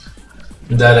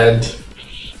 That end.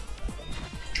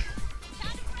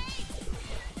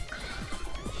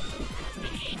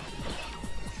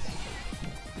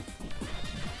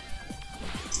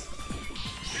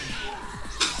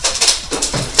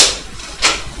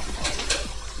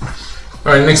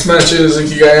 Alright, next match is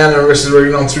Ikigayana versus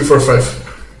Ragnar 345.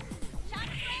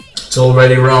 It's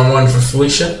already round 1 for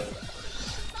Felicia.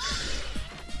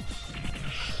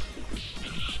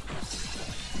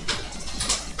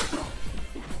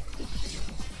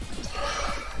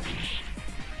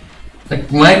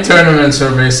 Like, my tournaments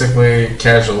are basically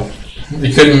casual.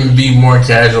 They couldn't be more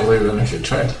casual even if you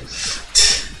tried.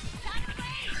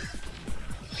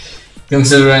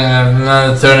 Considering that in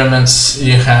other tournaments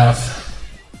you have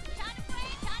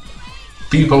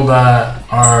people that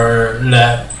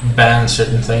ban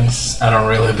certain things. I don't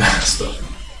really ban stuff.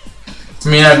 I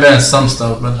mean, I ban some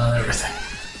stuff, but not everything.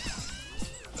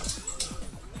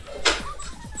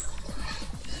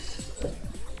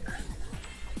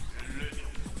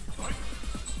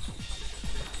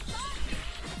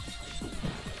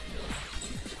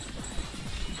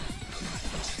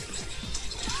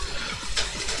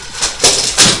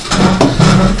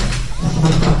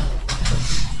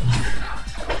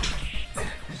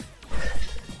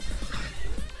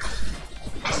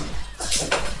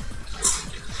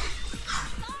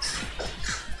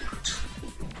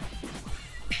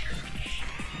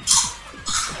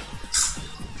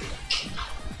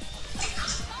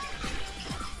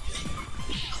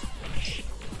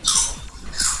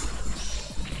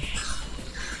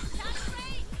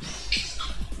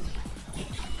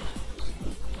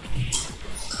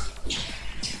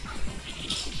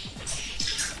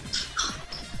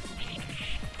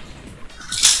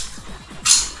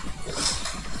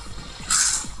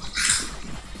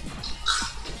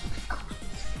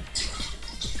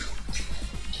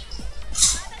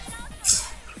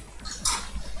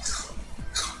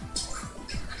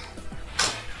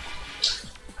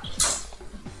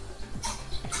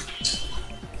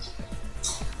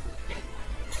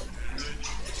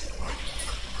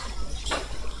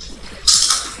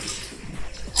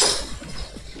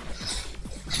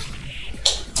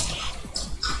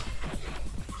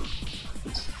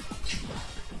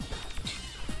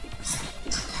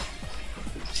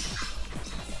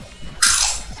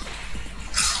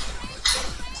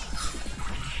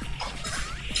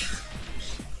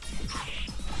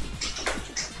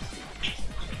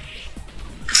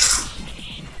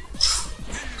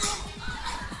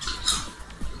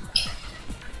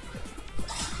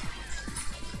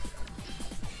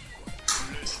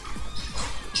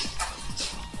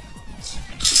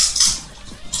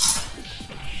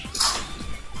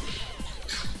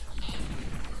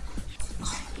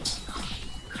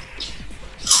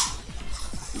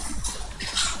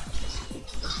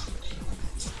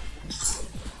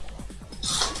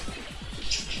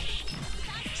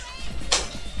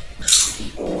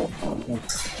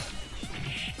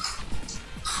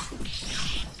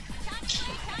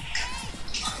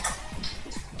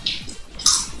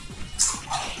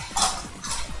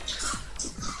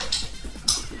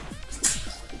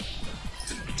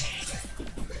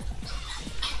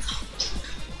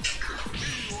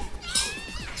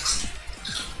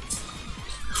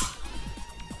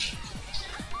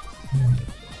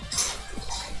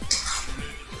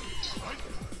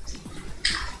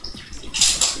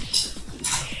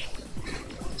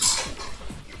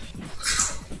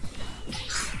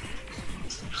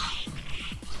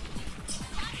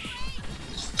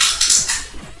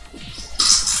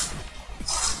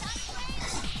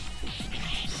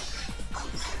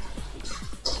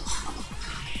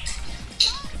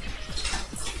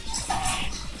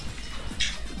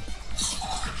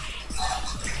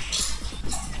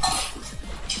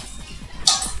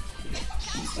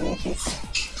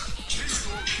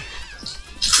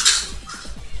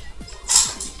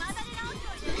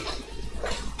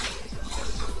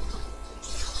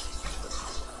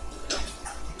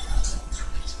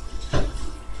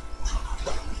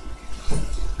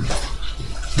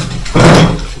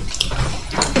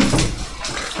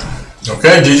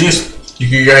 Okay, GG's. You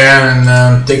can go ahead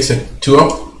and takes it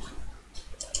 2-0.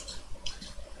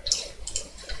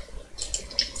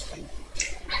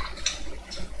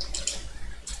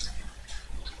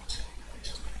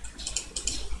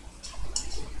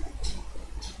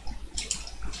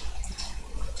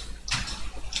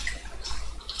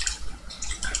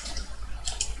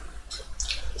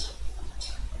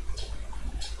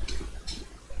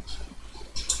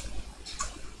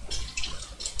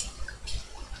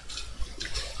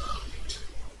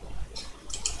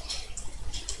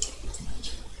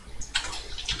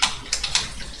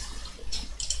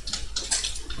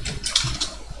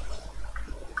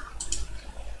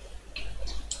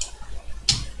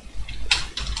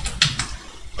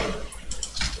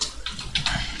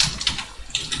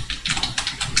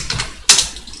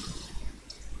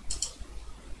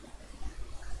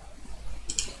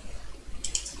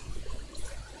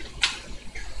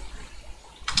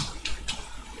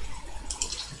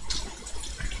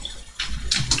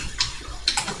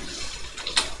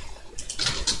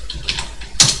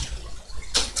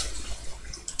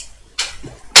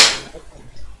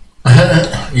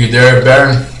 You there,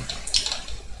 Baron?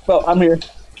 Well, I'm here.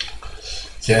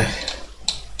 Yeah.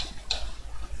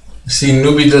 See,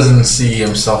 Newbie doesn't see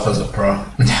himself as a pro.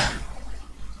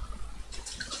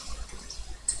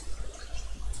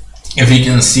 If he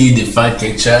can see the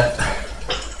Fightcade chat.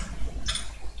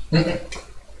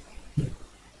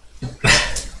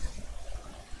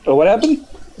 Oh, what happened?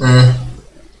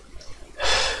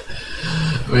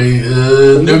 Wait,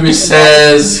 Newbie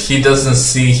says he doesn't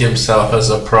see himself as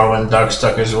a pro in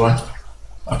Darkstalkers 1.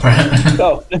 Apparently.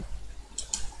 Oh.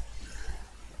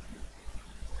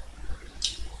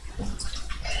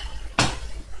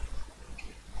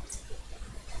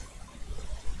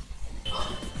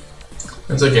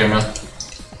 It's okay, man.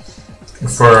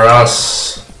 For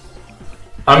us,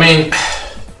 I mean,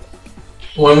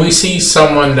 when we see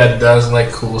someone that does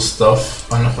like cool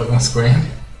stuff on the fucking screen,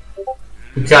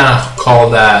 we kind of call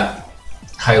that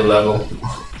high level.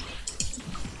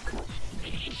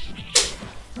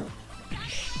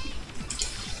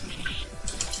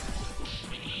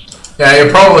 Yeah,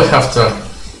 you probably have to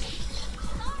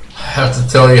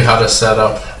tell you how to set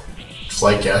up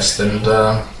Flightcast and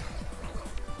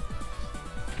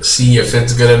see if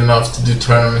it's good enough to do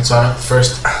tournaments on it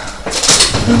first.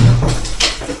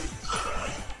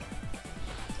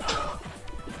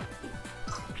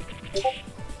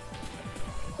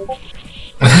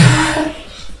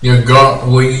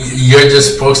 You're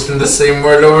just posting the same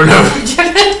word over and over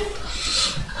again.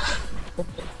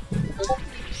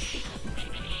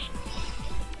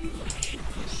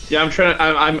 Yeah, I'm trying.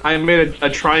 I made a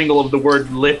triangle of the word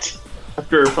lit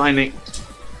after finding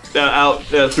out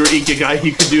through Ikigai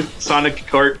you could do Sonic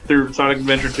Kart through Sonic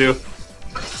Adventure 2.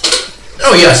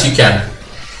 Oh yes, you can.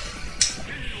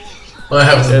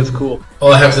 That's cool.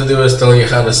 All I have to do is tell you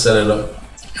how to set it up,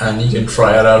 and you can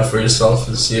try it out for yourself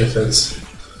and see if it's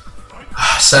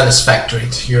satisfactory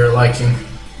to your liking.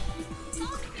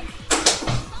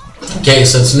 Okay,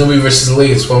 so it's Newbie versus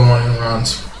Lee. It's 1 more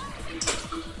round.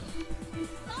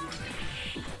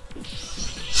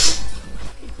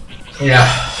 Yeah.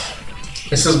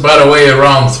 This is, by the way,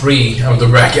 round 3 of the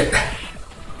bracket.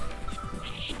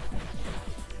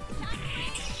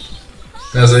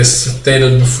 As I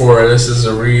stated before, this is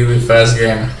a really fast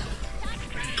game.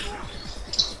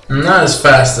 Not as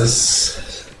fast as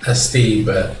Steve,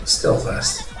 but still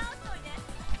fast.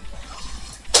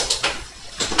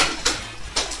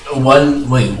 One?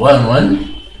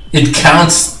 It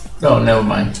counts. Oh, never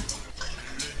mind.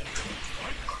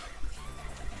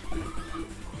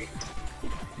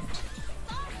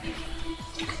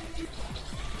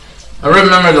 I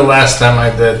remember the last time I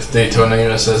did Daytona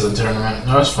US as a tournament.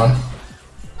 That was fun.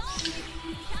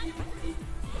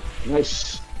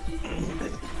 Nice.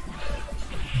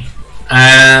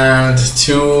 And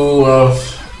 2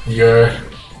 of your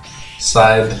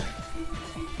side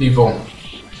people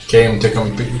came to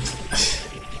compete.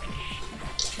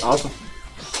 Awesome.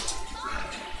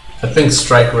 I think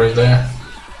Strike was there.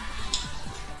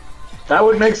 That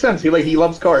would make sense. He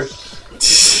loves cars.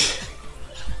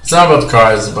 It's not about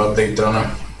cars, it's about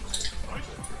Daytona.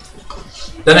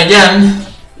 Then again,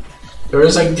 there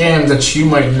is a game that you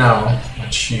might know,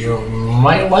 which you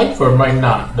might like or might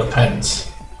not, depends.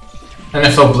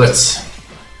 NFL Blitz.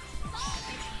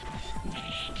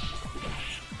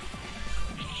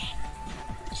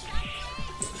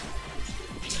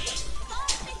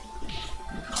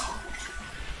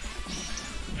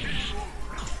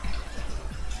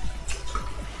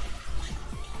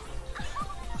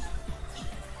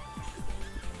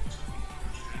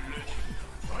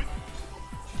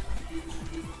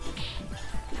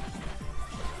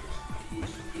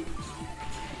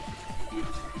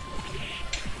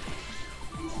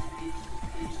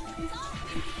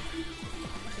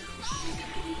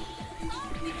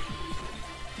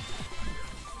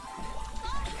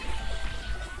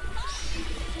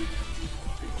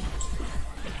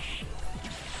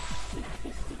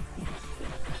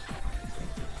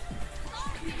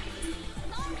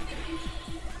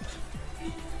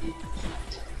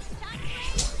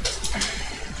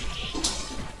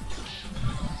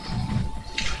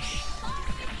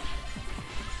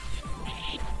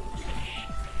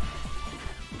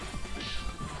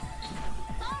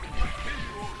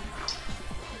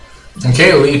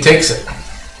 Okay, Lee takes it.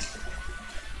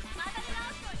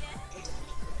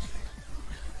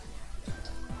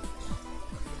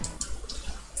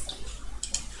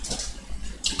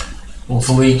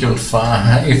 Hopefully you can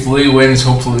find, if Lee wins,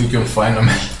 hopefully you can find him.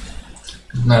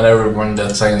 Not everyone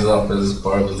that signs up is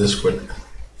part of the Discord.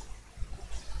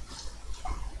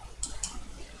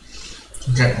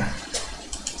 Okay.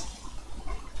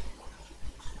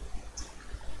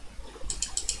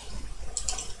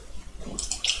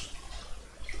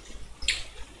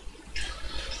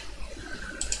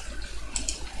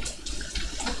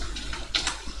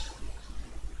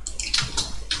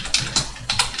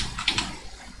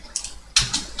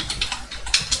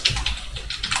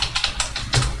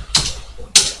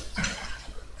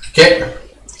 Okay,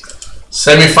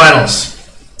 semi-finals.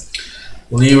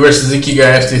 Lee versus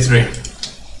Ikigai FT3.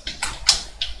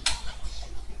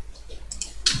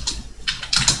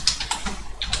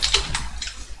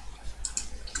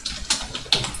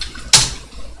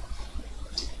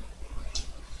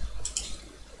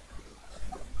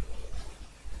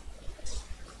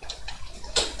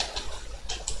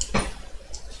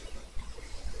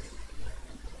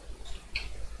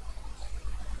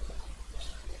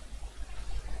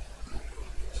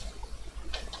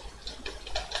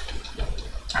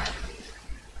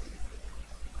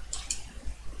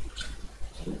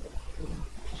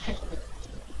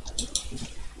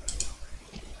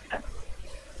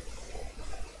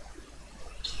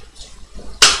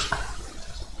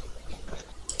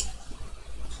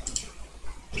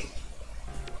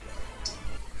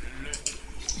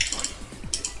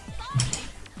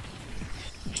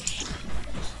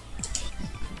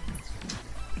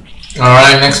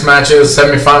 Alright, next match is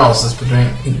semi-finals. It's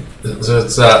between, so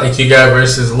it's Ikigai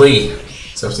versus Lee.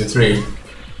 It's FT3.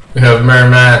 We have mirror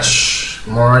match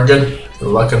Morgan. Good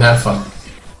luck and have fun.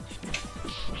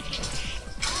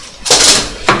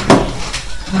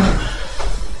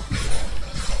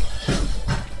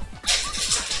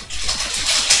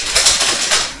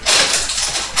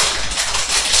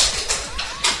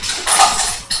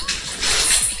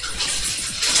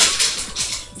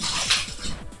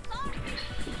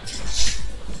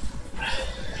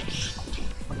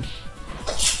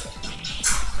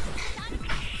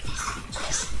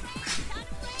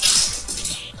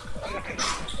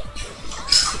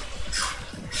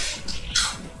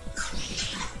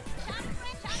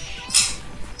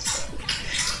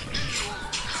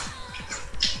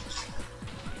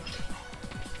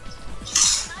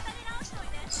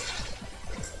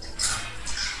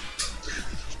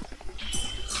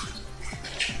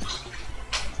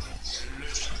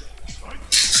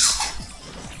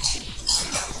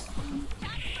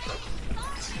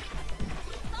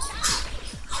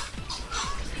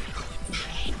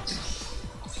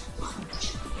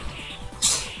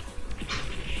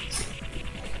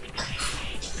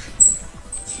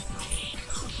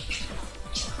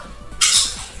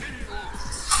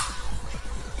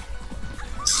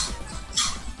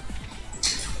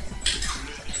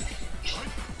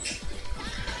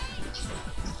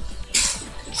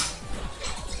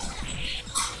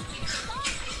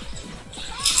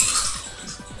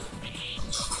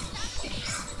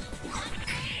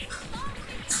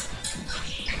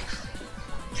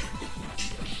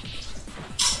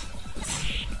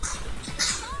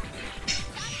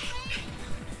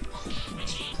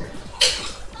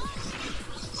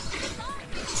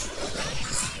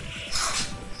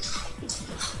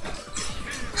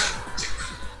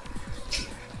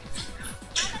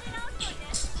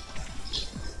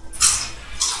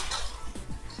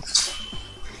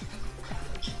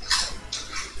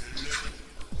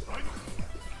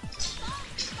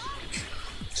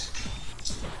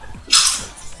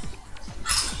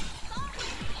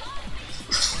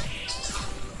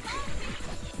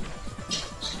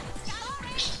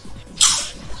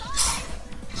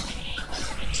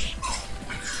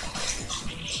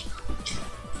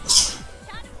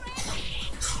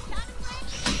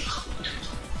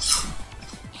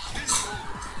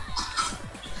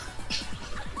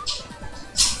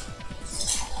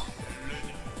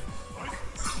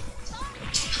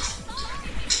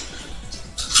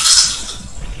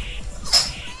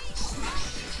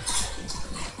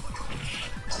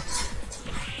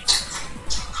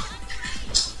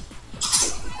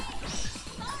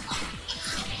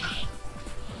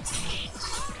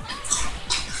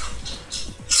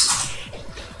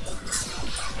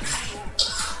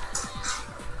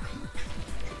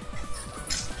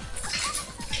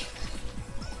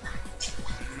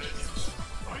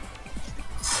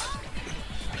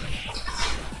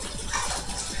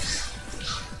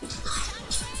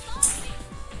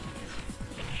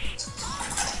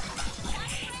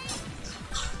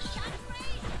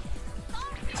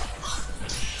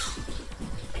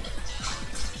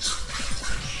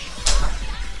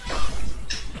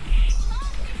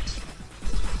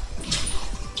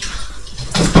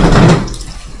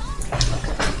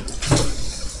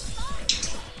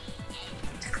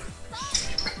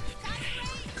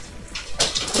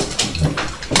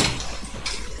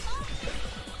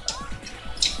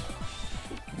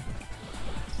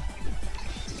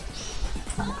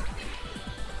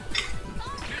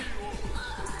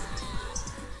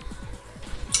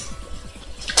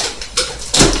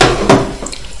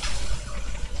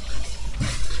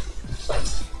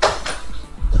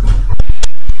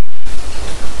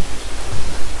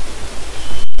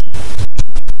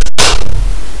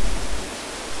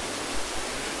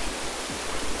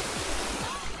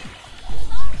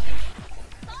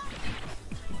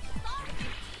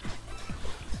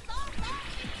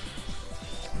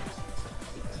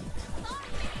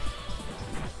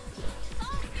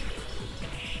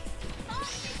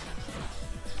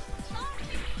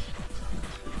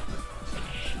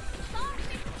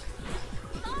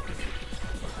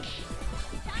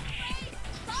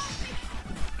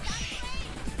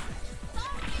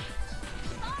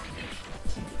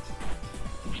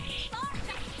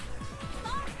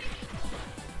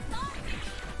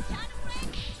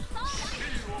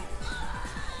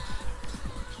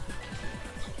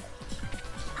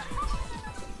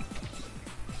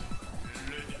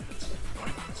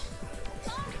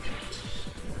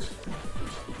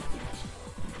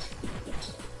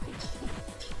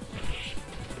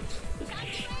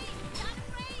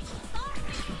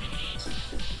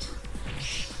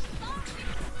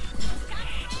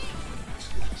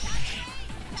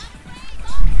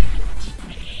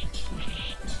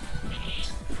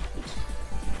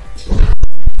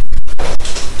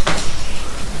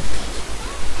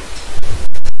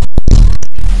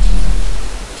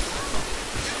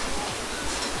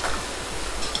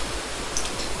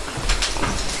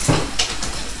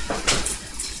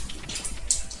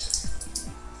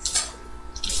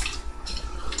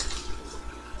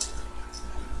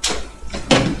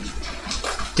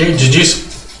 Okay, GG's.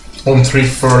 1-3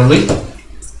 for Lee.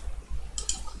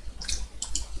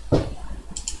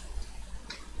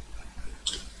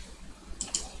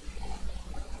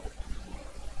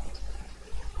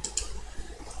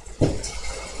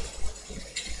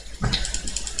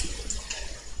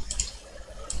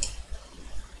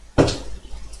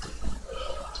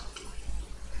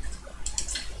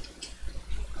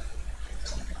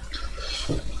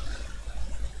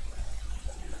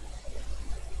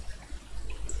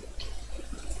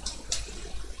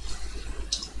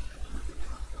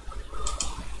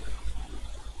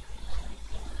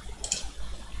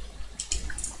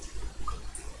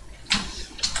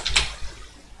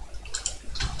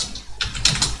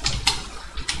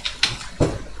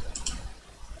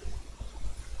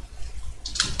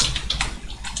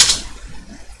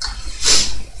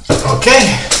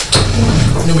 Okay.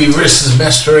 Newbie versus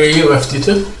Master AU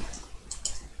FT2.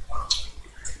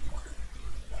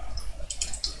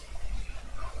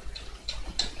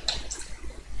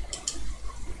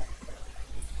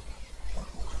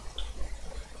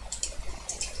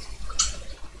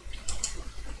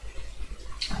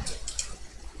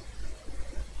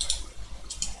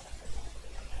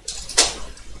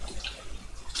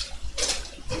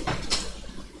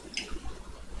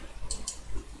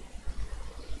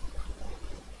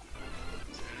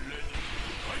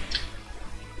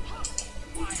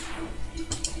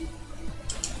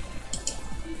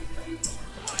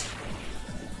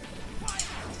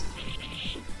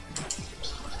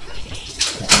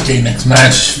 Okay, next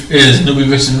match is Newbie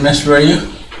versus Master AU.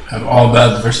 Have All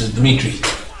Bad versus Dimitri.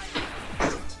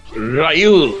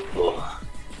 Ryu.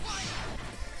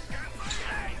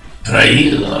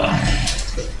 Ryu.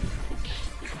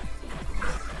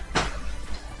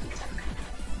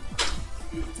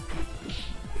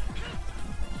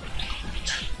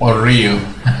 Or Ryu.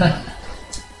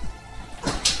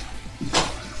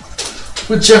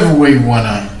 Whichever way you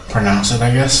wanna pronounce it,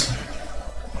 I guess.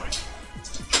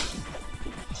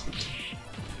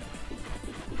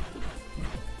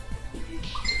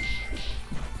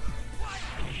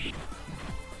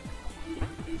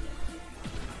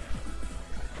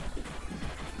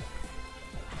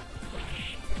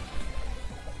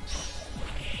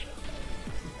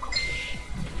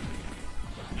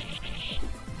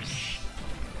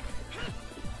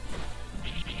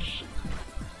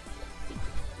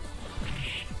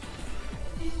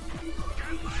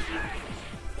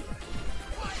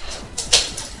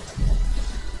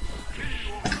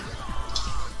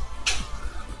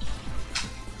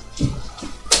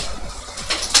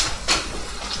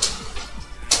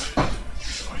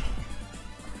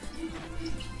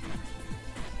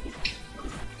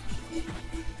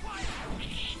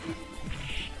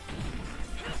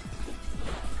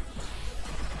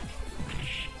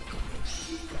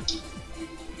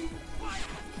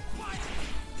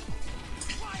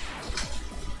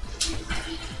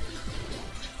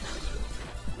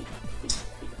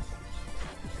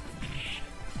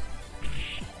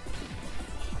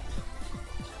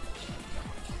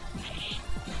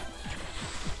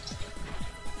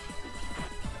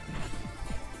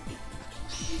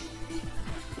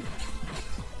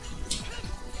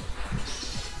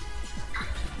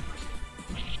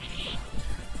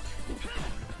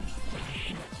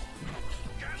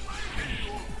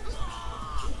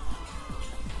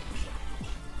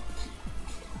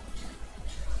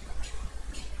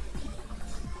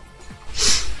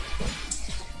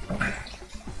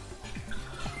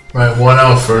 Right,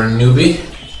 1-0 for Newbie.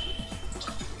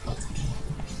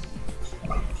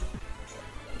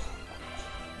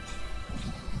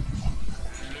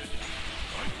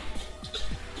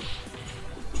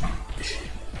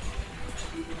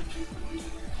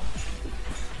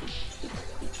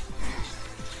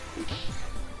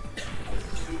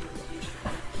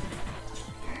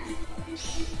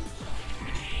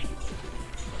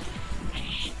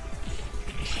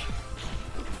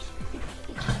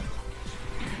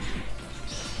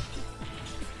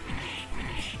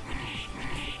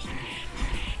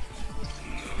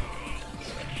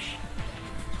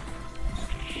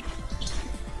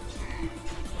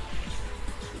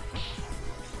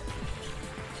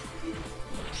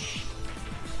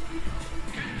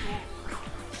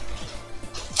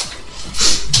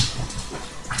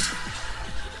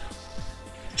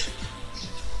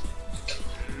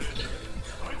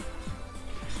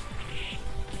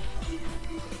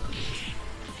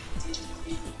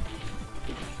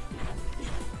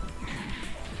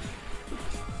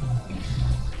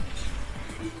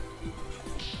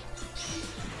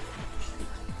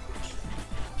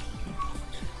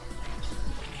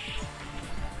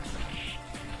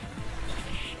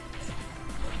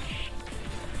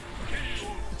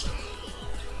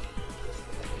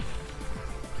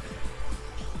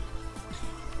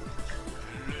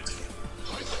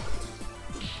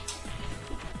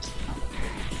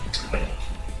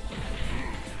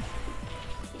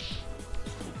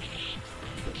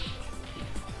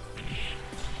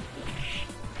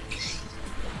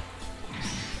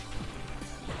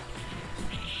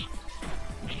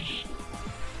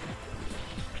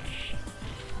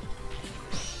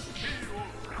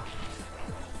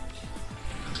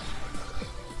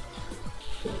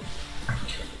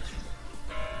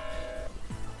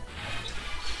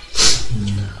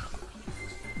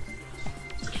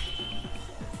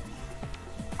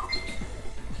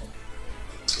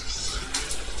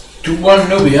 2-1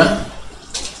 Nubia.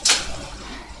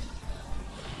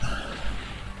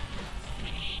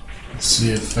 Let's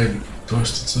see if I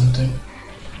posted something.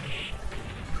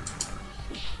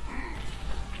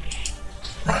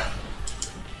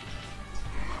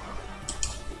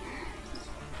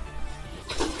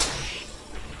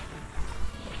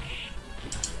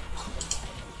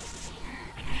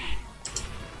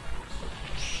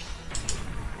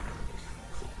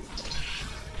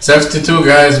 It's FT2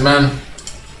 guys, man.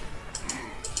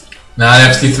 Not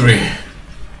FT3.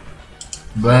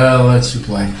 But I'll let you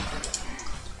play.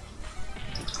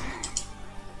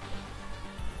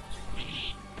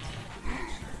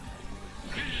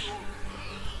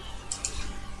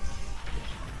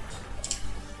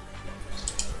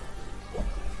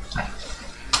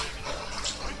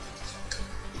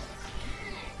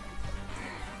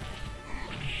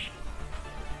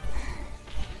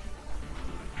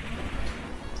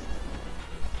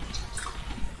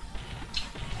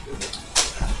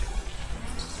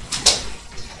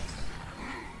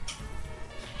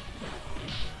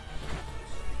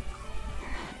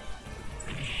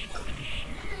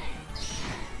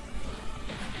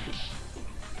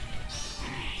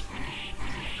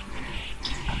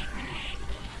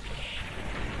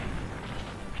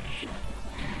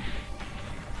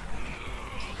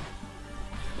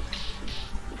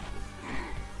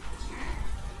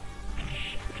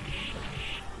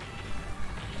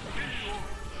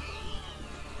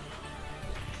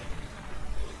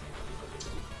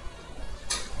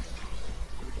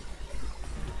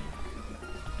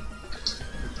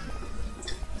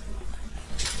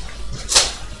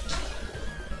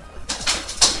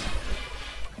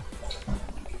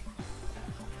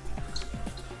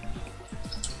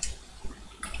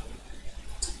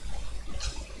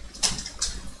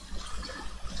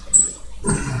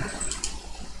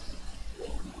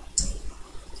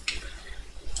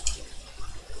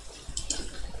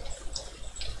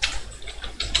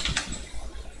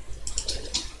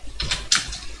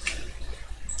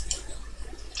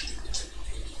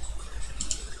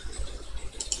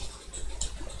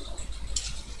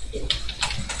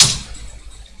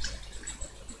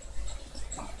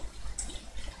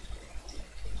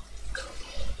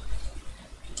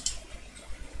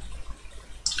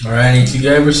 Alright, ET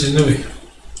guy versus Newbie.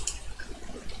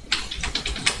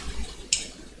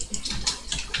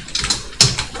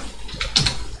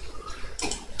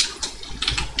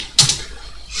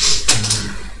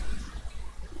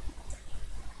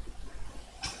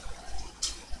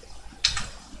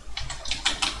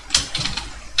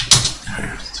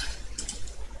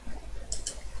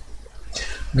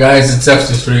 Guys, it's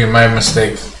FT3, my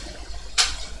mistake.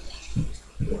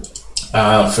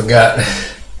 Forgot.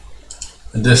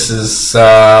 This is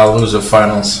loser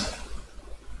finals.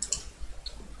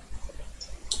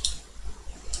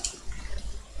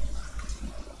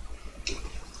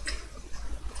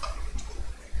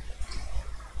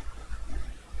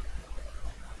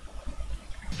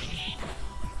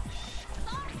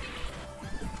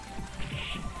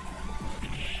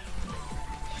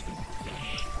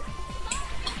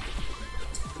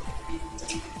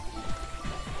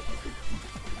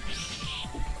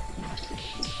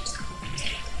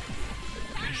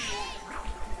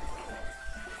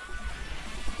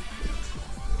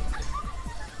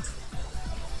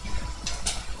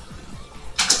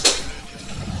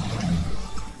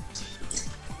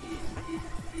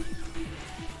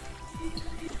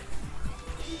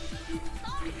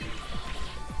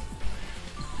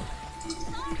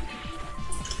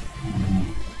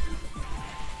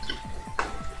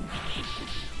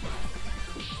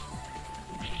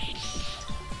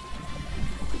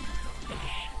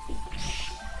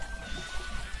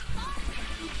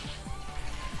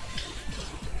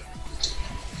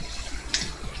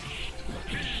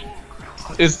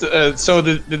 So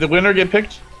did the winner get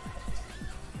picked?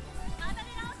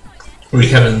 We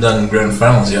haven't done grand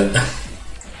finals yet.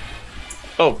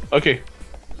 Oh, okay.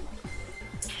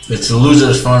 It's the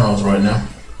losers finals right now.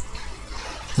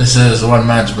 This is one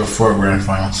match before grand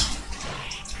finals.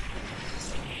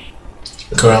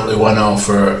 Currently 1-0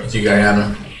 for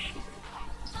Guyana.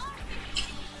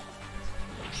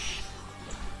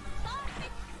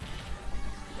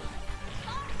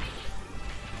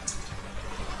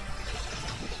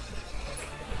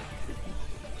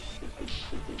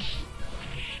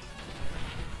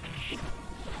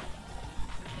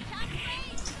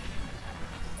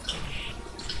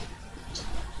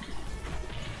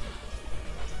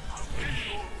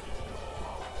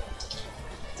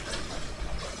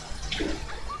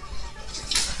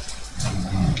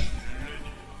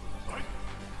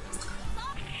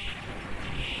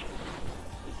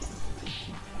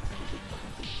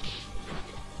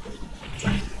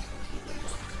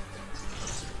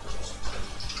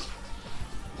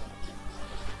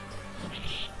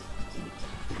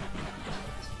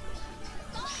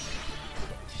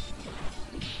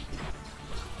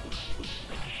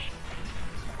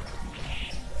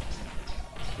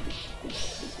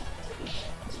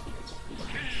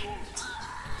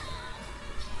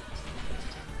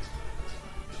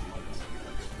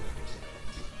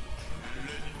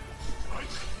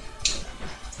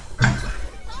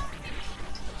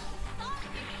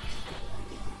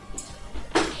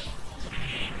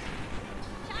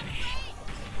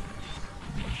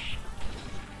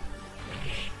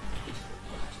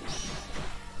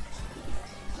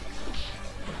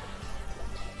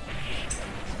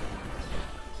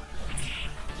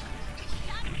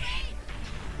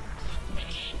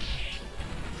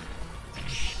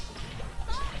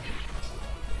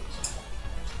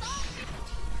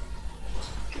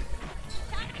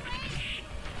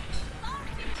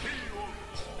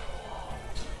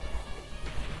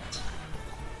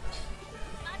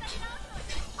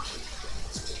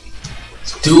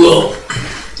 Duel.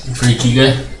 Freaky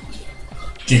guy.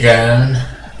 Gigan.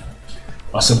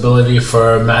 Possibility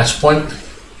for a match point.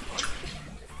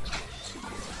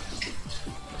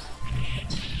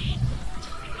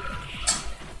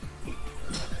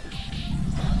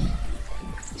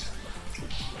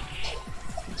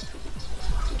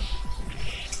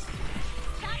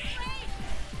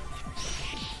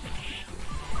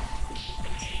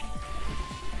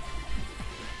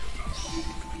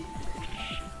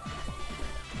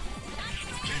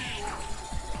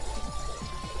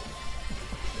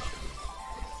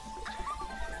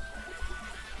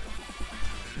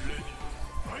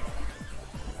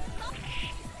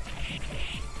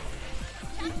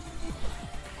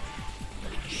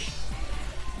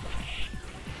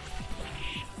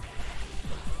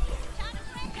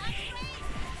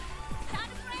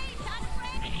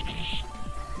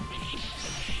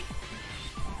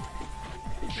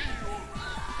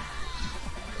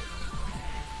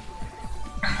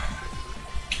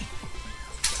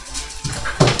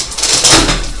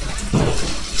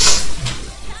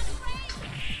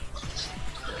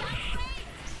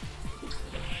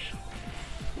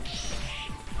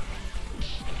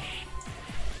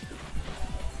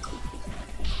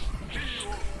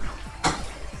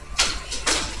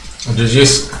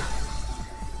 GG's.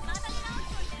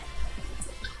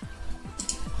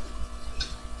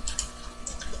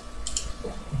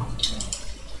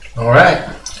 Alright,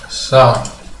 so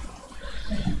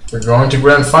we're going to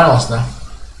grand finals now.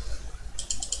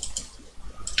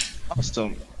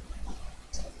 Awesome.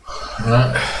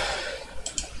 Alright.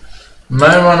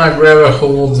 Might wanna grab a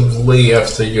hold of Lee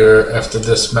after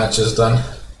this match is done,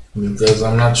 because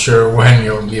I'm not sure when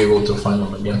you'll be able to find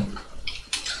him again.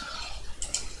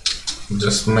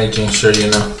 Just making sure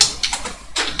you know,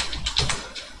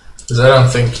 because I don't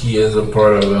think he is a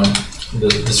part of the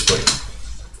display.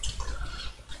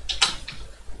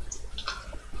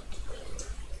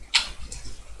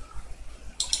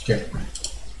 Okay.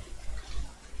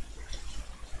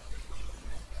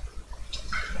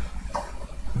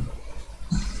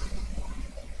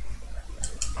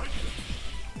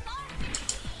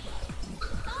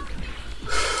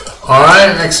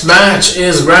 Alright, next match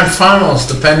is grand finals.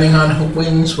 Depending on who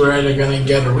wins, we're either gonna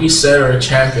get a reset or a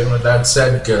champion. With that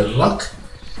said, good luck.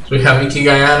 So we have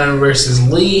Ikigayana versus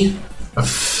Lee.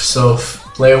 So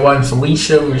player 1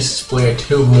 Felicia versus player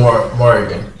 2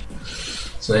 Morgan.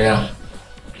 So yeah.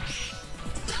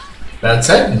 That's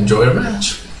it. Enjoy the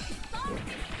match.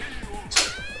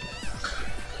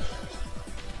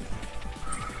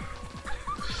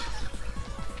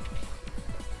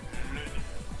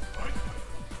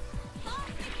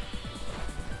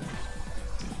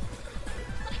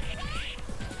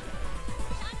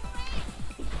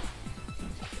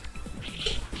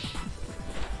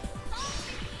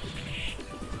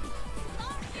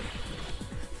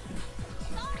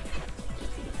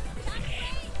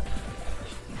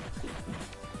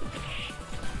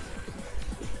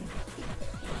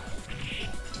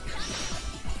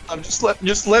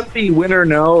 Just let the winner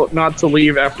know not to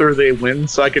leave after they win,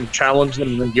 so I can challenge them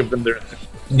and then give them their.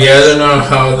 Yeah, I don't know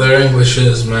how their English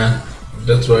is, man.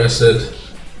 That's what I said.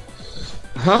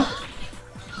 Huh?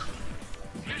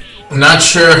 I'm not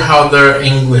sure how their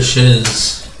English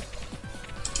is.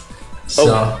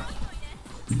 So,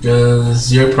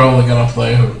 because you're probably gonna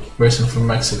play a person from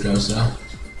Mexico, so.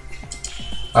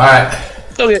 Alright.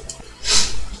 Okay.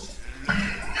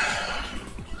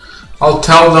 I'll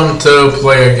tell them to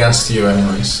play against you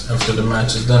anyways, after the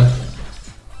match is done.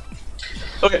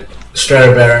 Okay.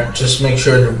 Strider better, just make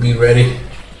sure to be ready.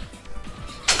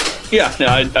 Yeah,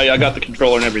 I got the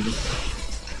controller and everything.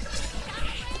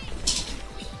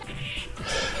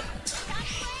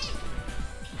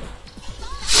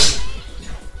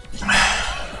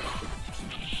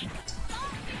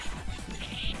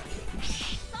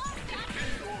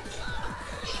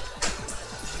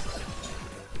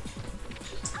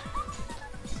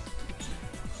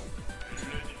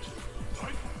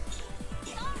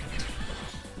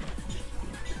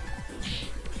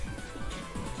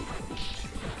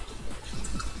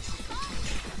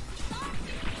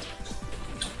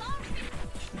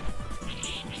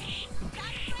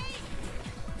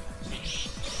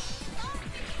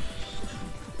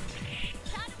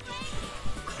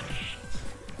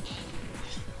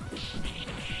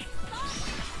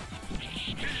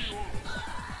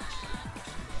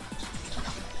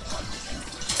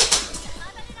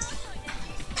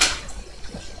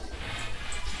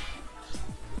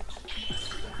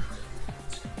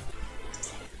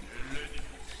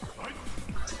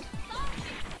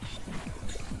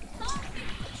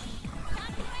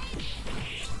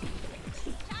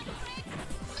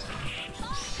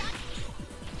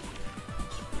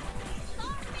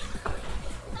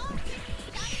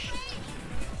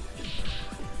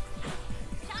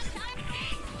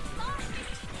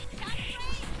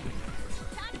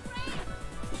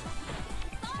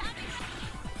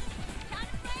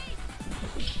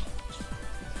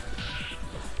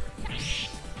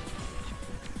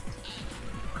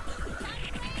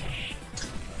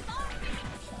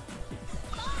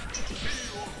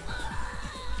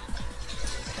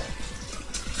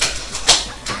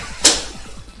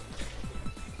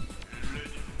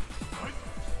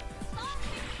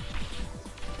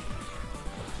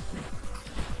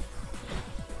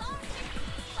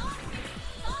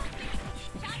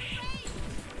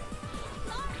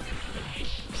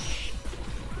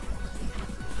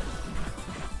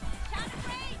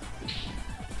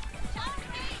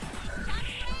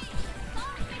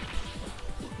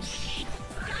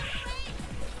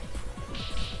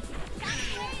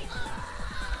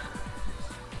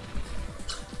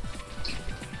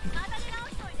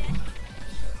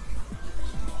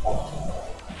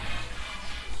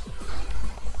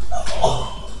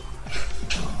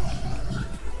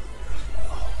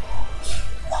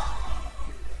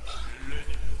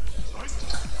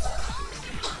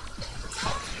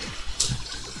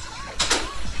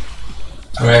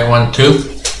 Alright,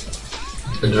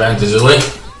 1-2. Advantage away.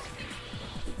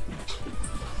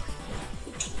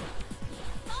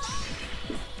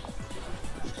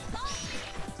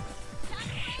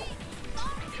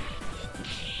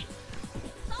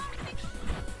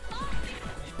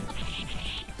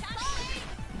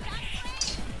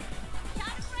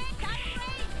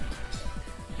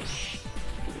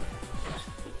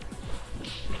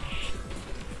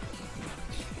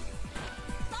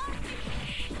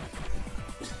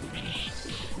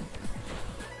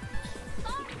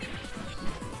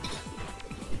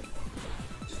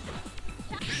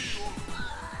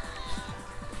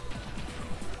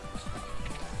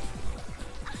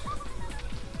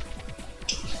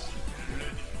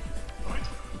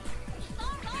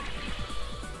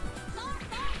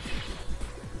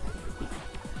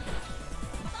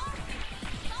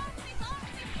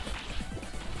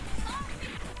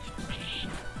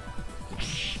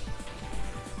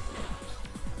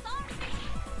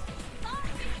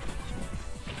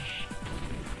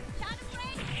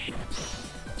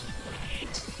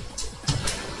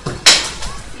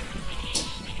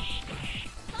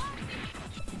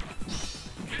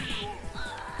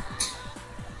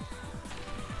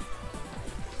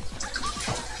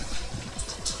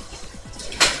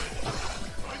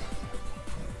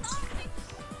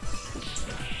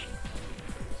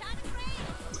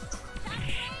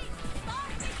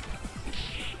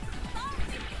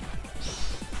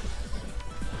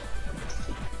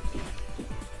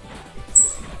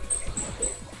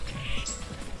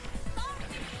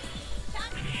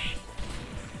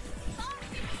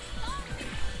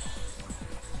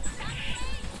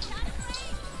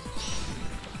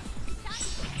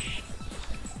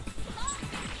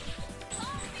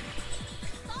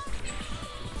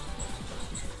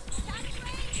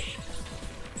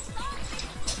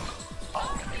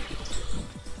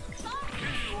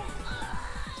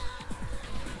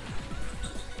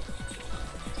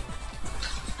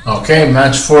 Okay,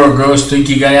 match 4 goes to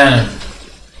Guyana.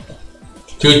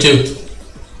 2-2.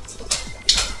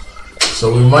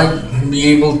 So we might be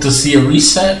able to see a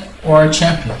reset or a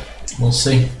champion. We'll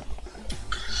see.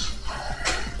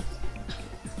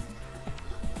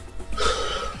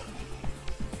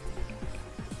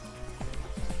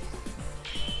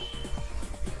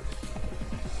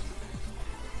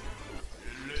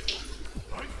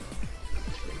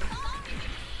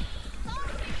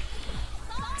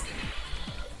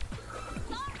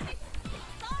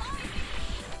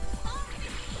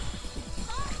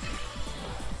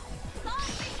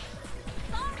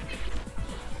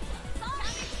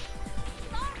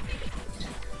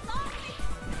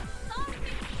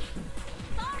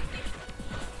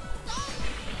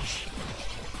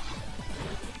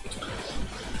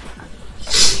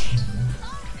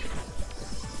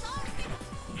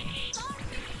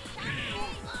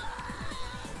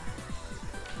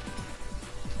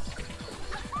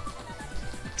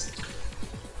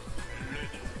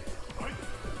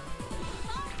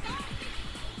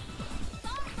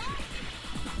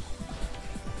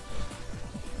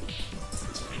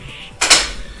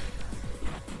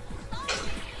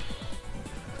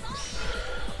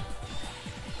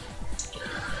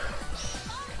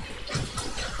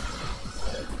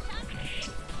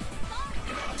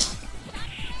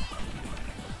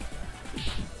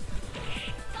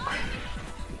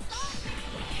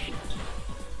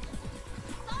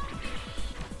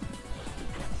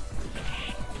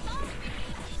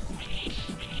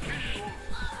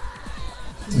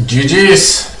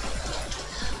 GG's.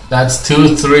 That's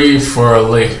 2-3 for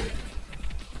Lee.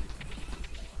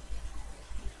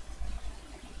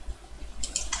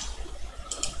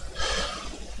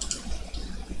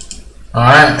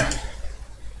 Alright.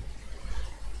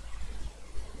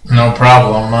 No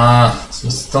problem.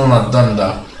 It's still not done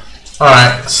though.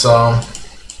 Alright, so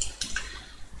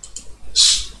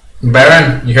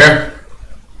Baron, you here?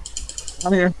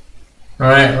 I'm here.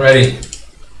 Alright, ready.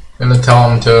 Gonna tell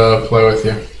him to play with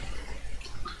you.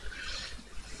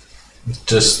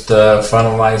 Just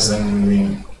finalizing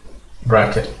the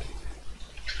bracket.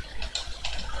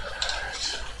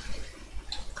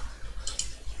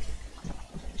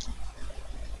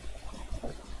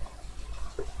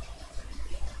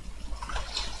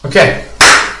 Okay.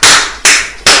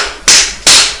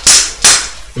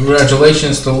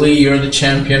 Congratulations to Lee, you're the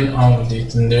champion of the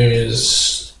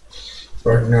Thunderia's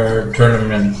partner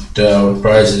tournament with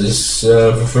prizes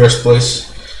for first place.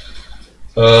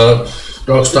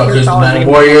 Darkstalkers, the Manic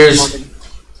Warriors,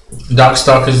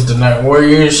 Darkstalkers, the Night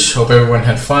Warriors. Hope everyone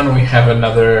had fun. We have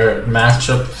another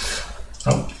matchup.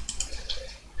 Oh.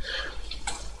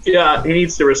 Yeah, he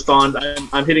needs to respond.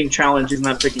 I'm hitting challenge. He's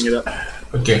not picking it up.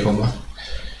 Okay, hold on.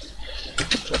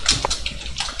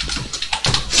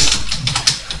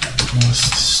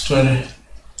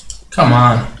 Come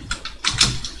on.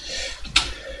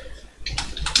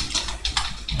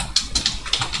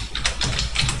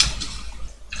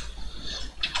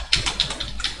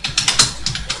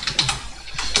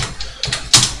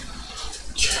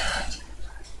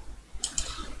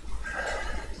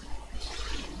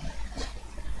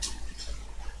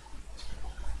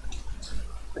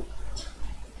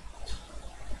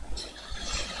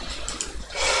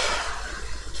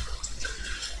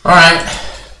 Alright,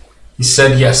 he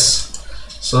said yes,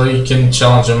 so you can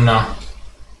challenge him now.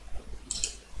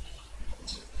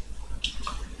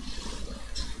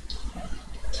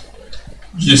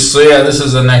 So yeah, this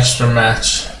is an extra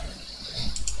match.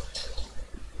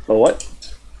 For what?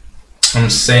 I'm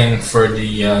saying for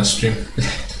the stream.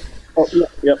 Oh, yeah,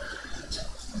 yep.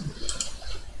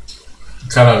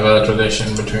 Kind of a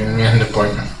tradition between me and the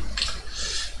partner.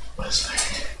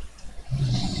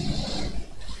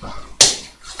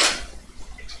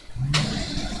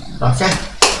 Okay.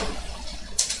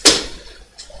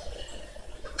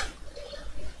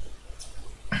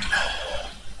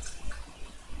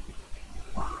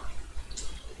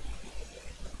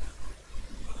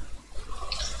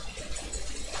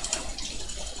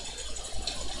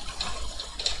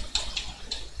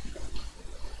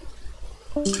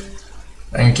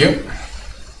 Thank you.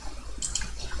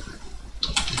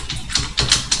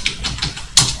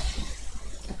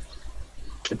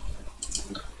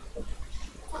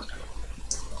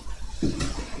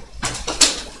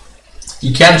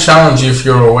 You can't challenge if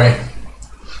you're away.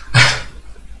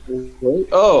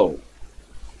 Oh.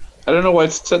 I don't know why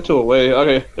it's set to away.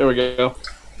 Okay, there we go.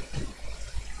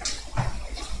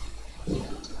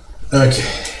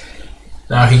 Okay.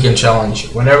 Now he can challenge you.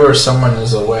 Whenever someone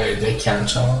is away, they can't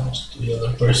challenge the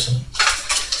other person.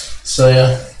 So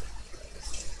yeah.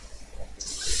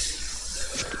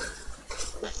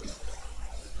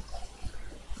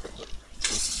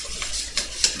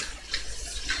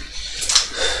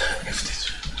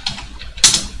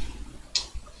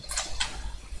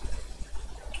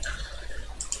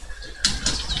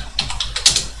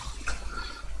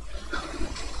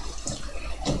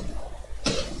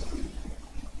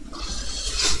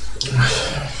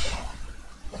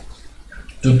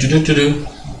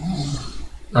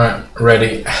 Alright,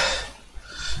 ready.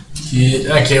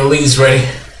 Yeah, okay, Lee's ready.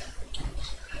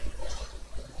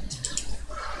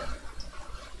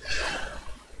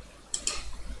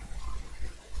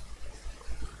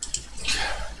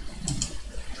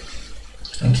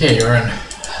 Okay, you're in.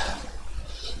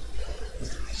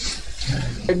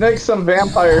 I'd make some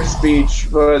vampire speech,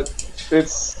 but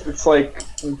it's like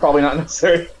probably not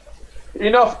necessary.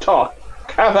 Enough talk.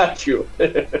 Have at you.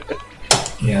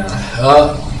 Yeah,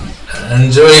 well,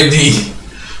 enjoy the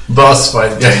boss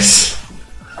fight, guys.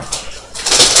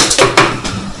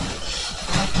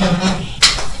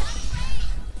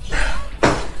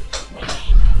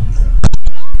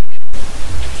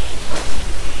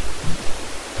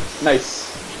 Nice.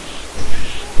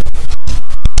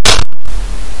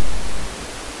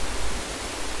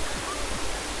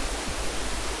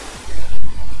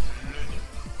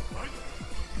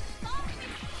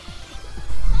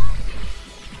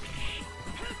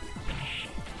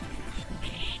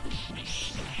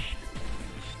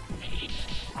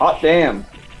 Hot damn.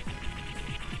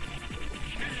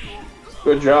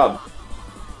 Good job.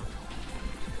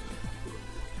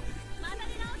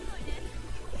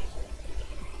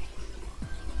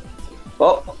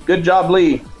 Well, good job,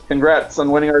 Lee. Congrats on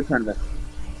winning our tournament.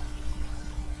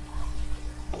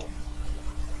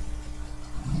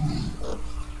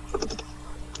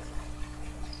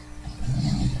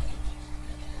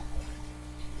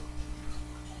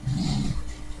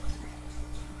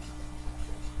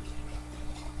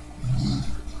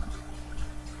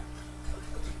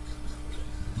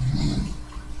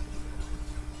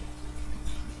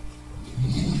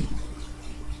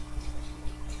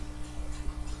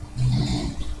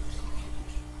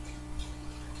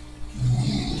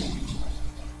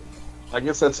 I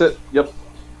guess that's it. Yep.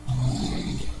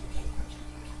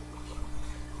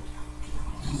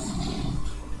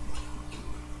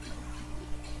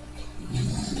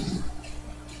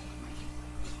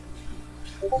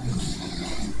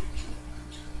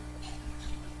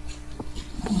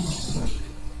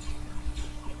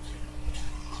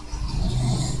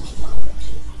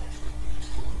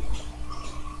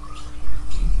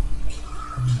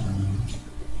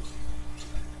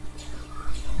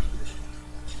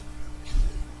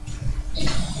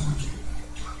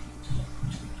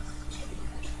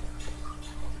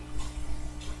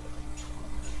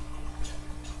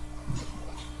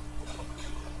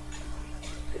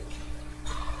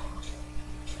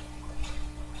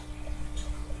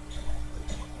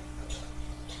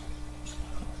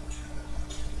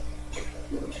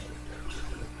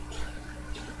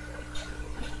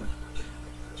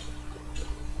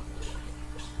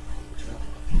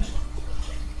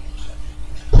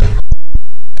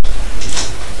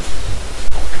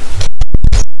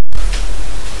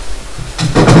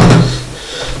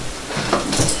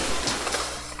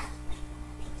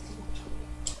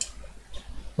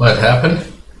 What happened?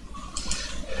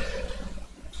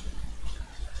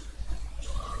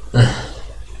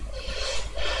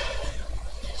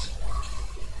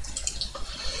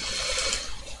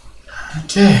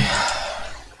 Okay.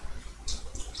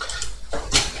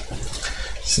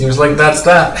 Seems like that's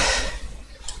that.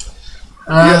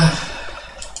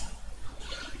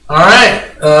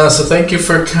 Alright, so thank you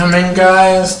for coming,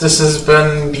 guys. This has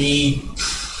been the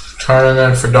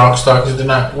tournament for Darkstalkers The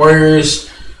Night Warriors.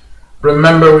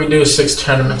 Remember, we do 6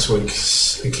 tournaments a week.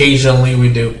 Occasionally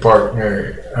we do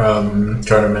partner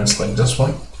tournaments like this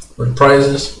one with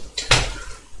prizes.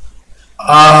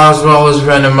 As well as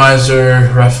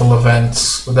randomizer raffle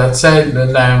events. With that said,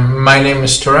 my name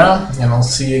is Terrell, and I'll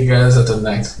see you guys at the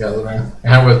next gathering.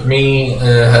 And with me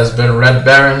has been Red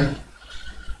Baron,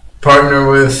 partner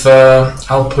with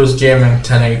Outpost Gaming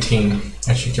 1018,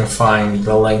 as you can find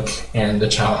the link and the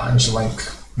challenge link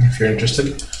if you're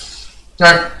interested.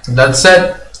 Alright, with that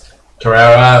said,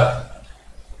 Terrell out,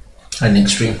 and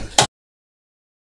next stream.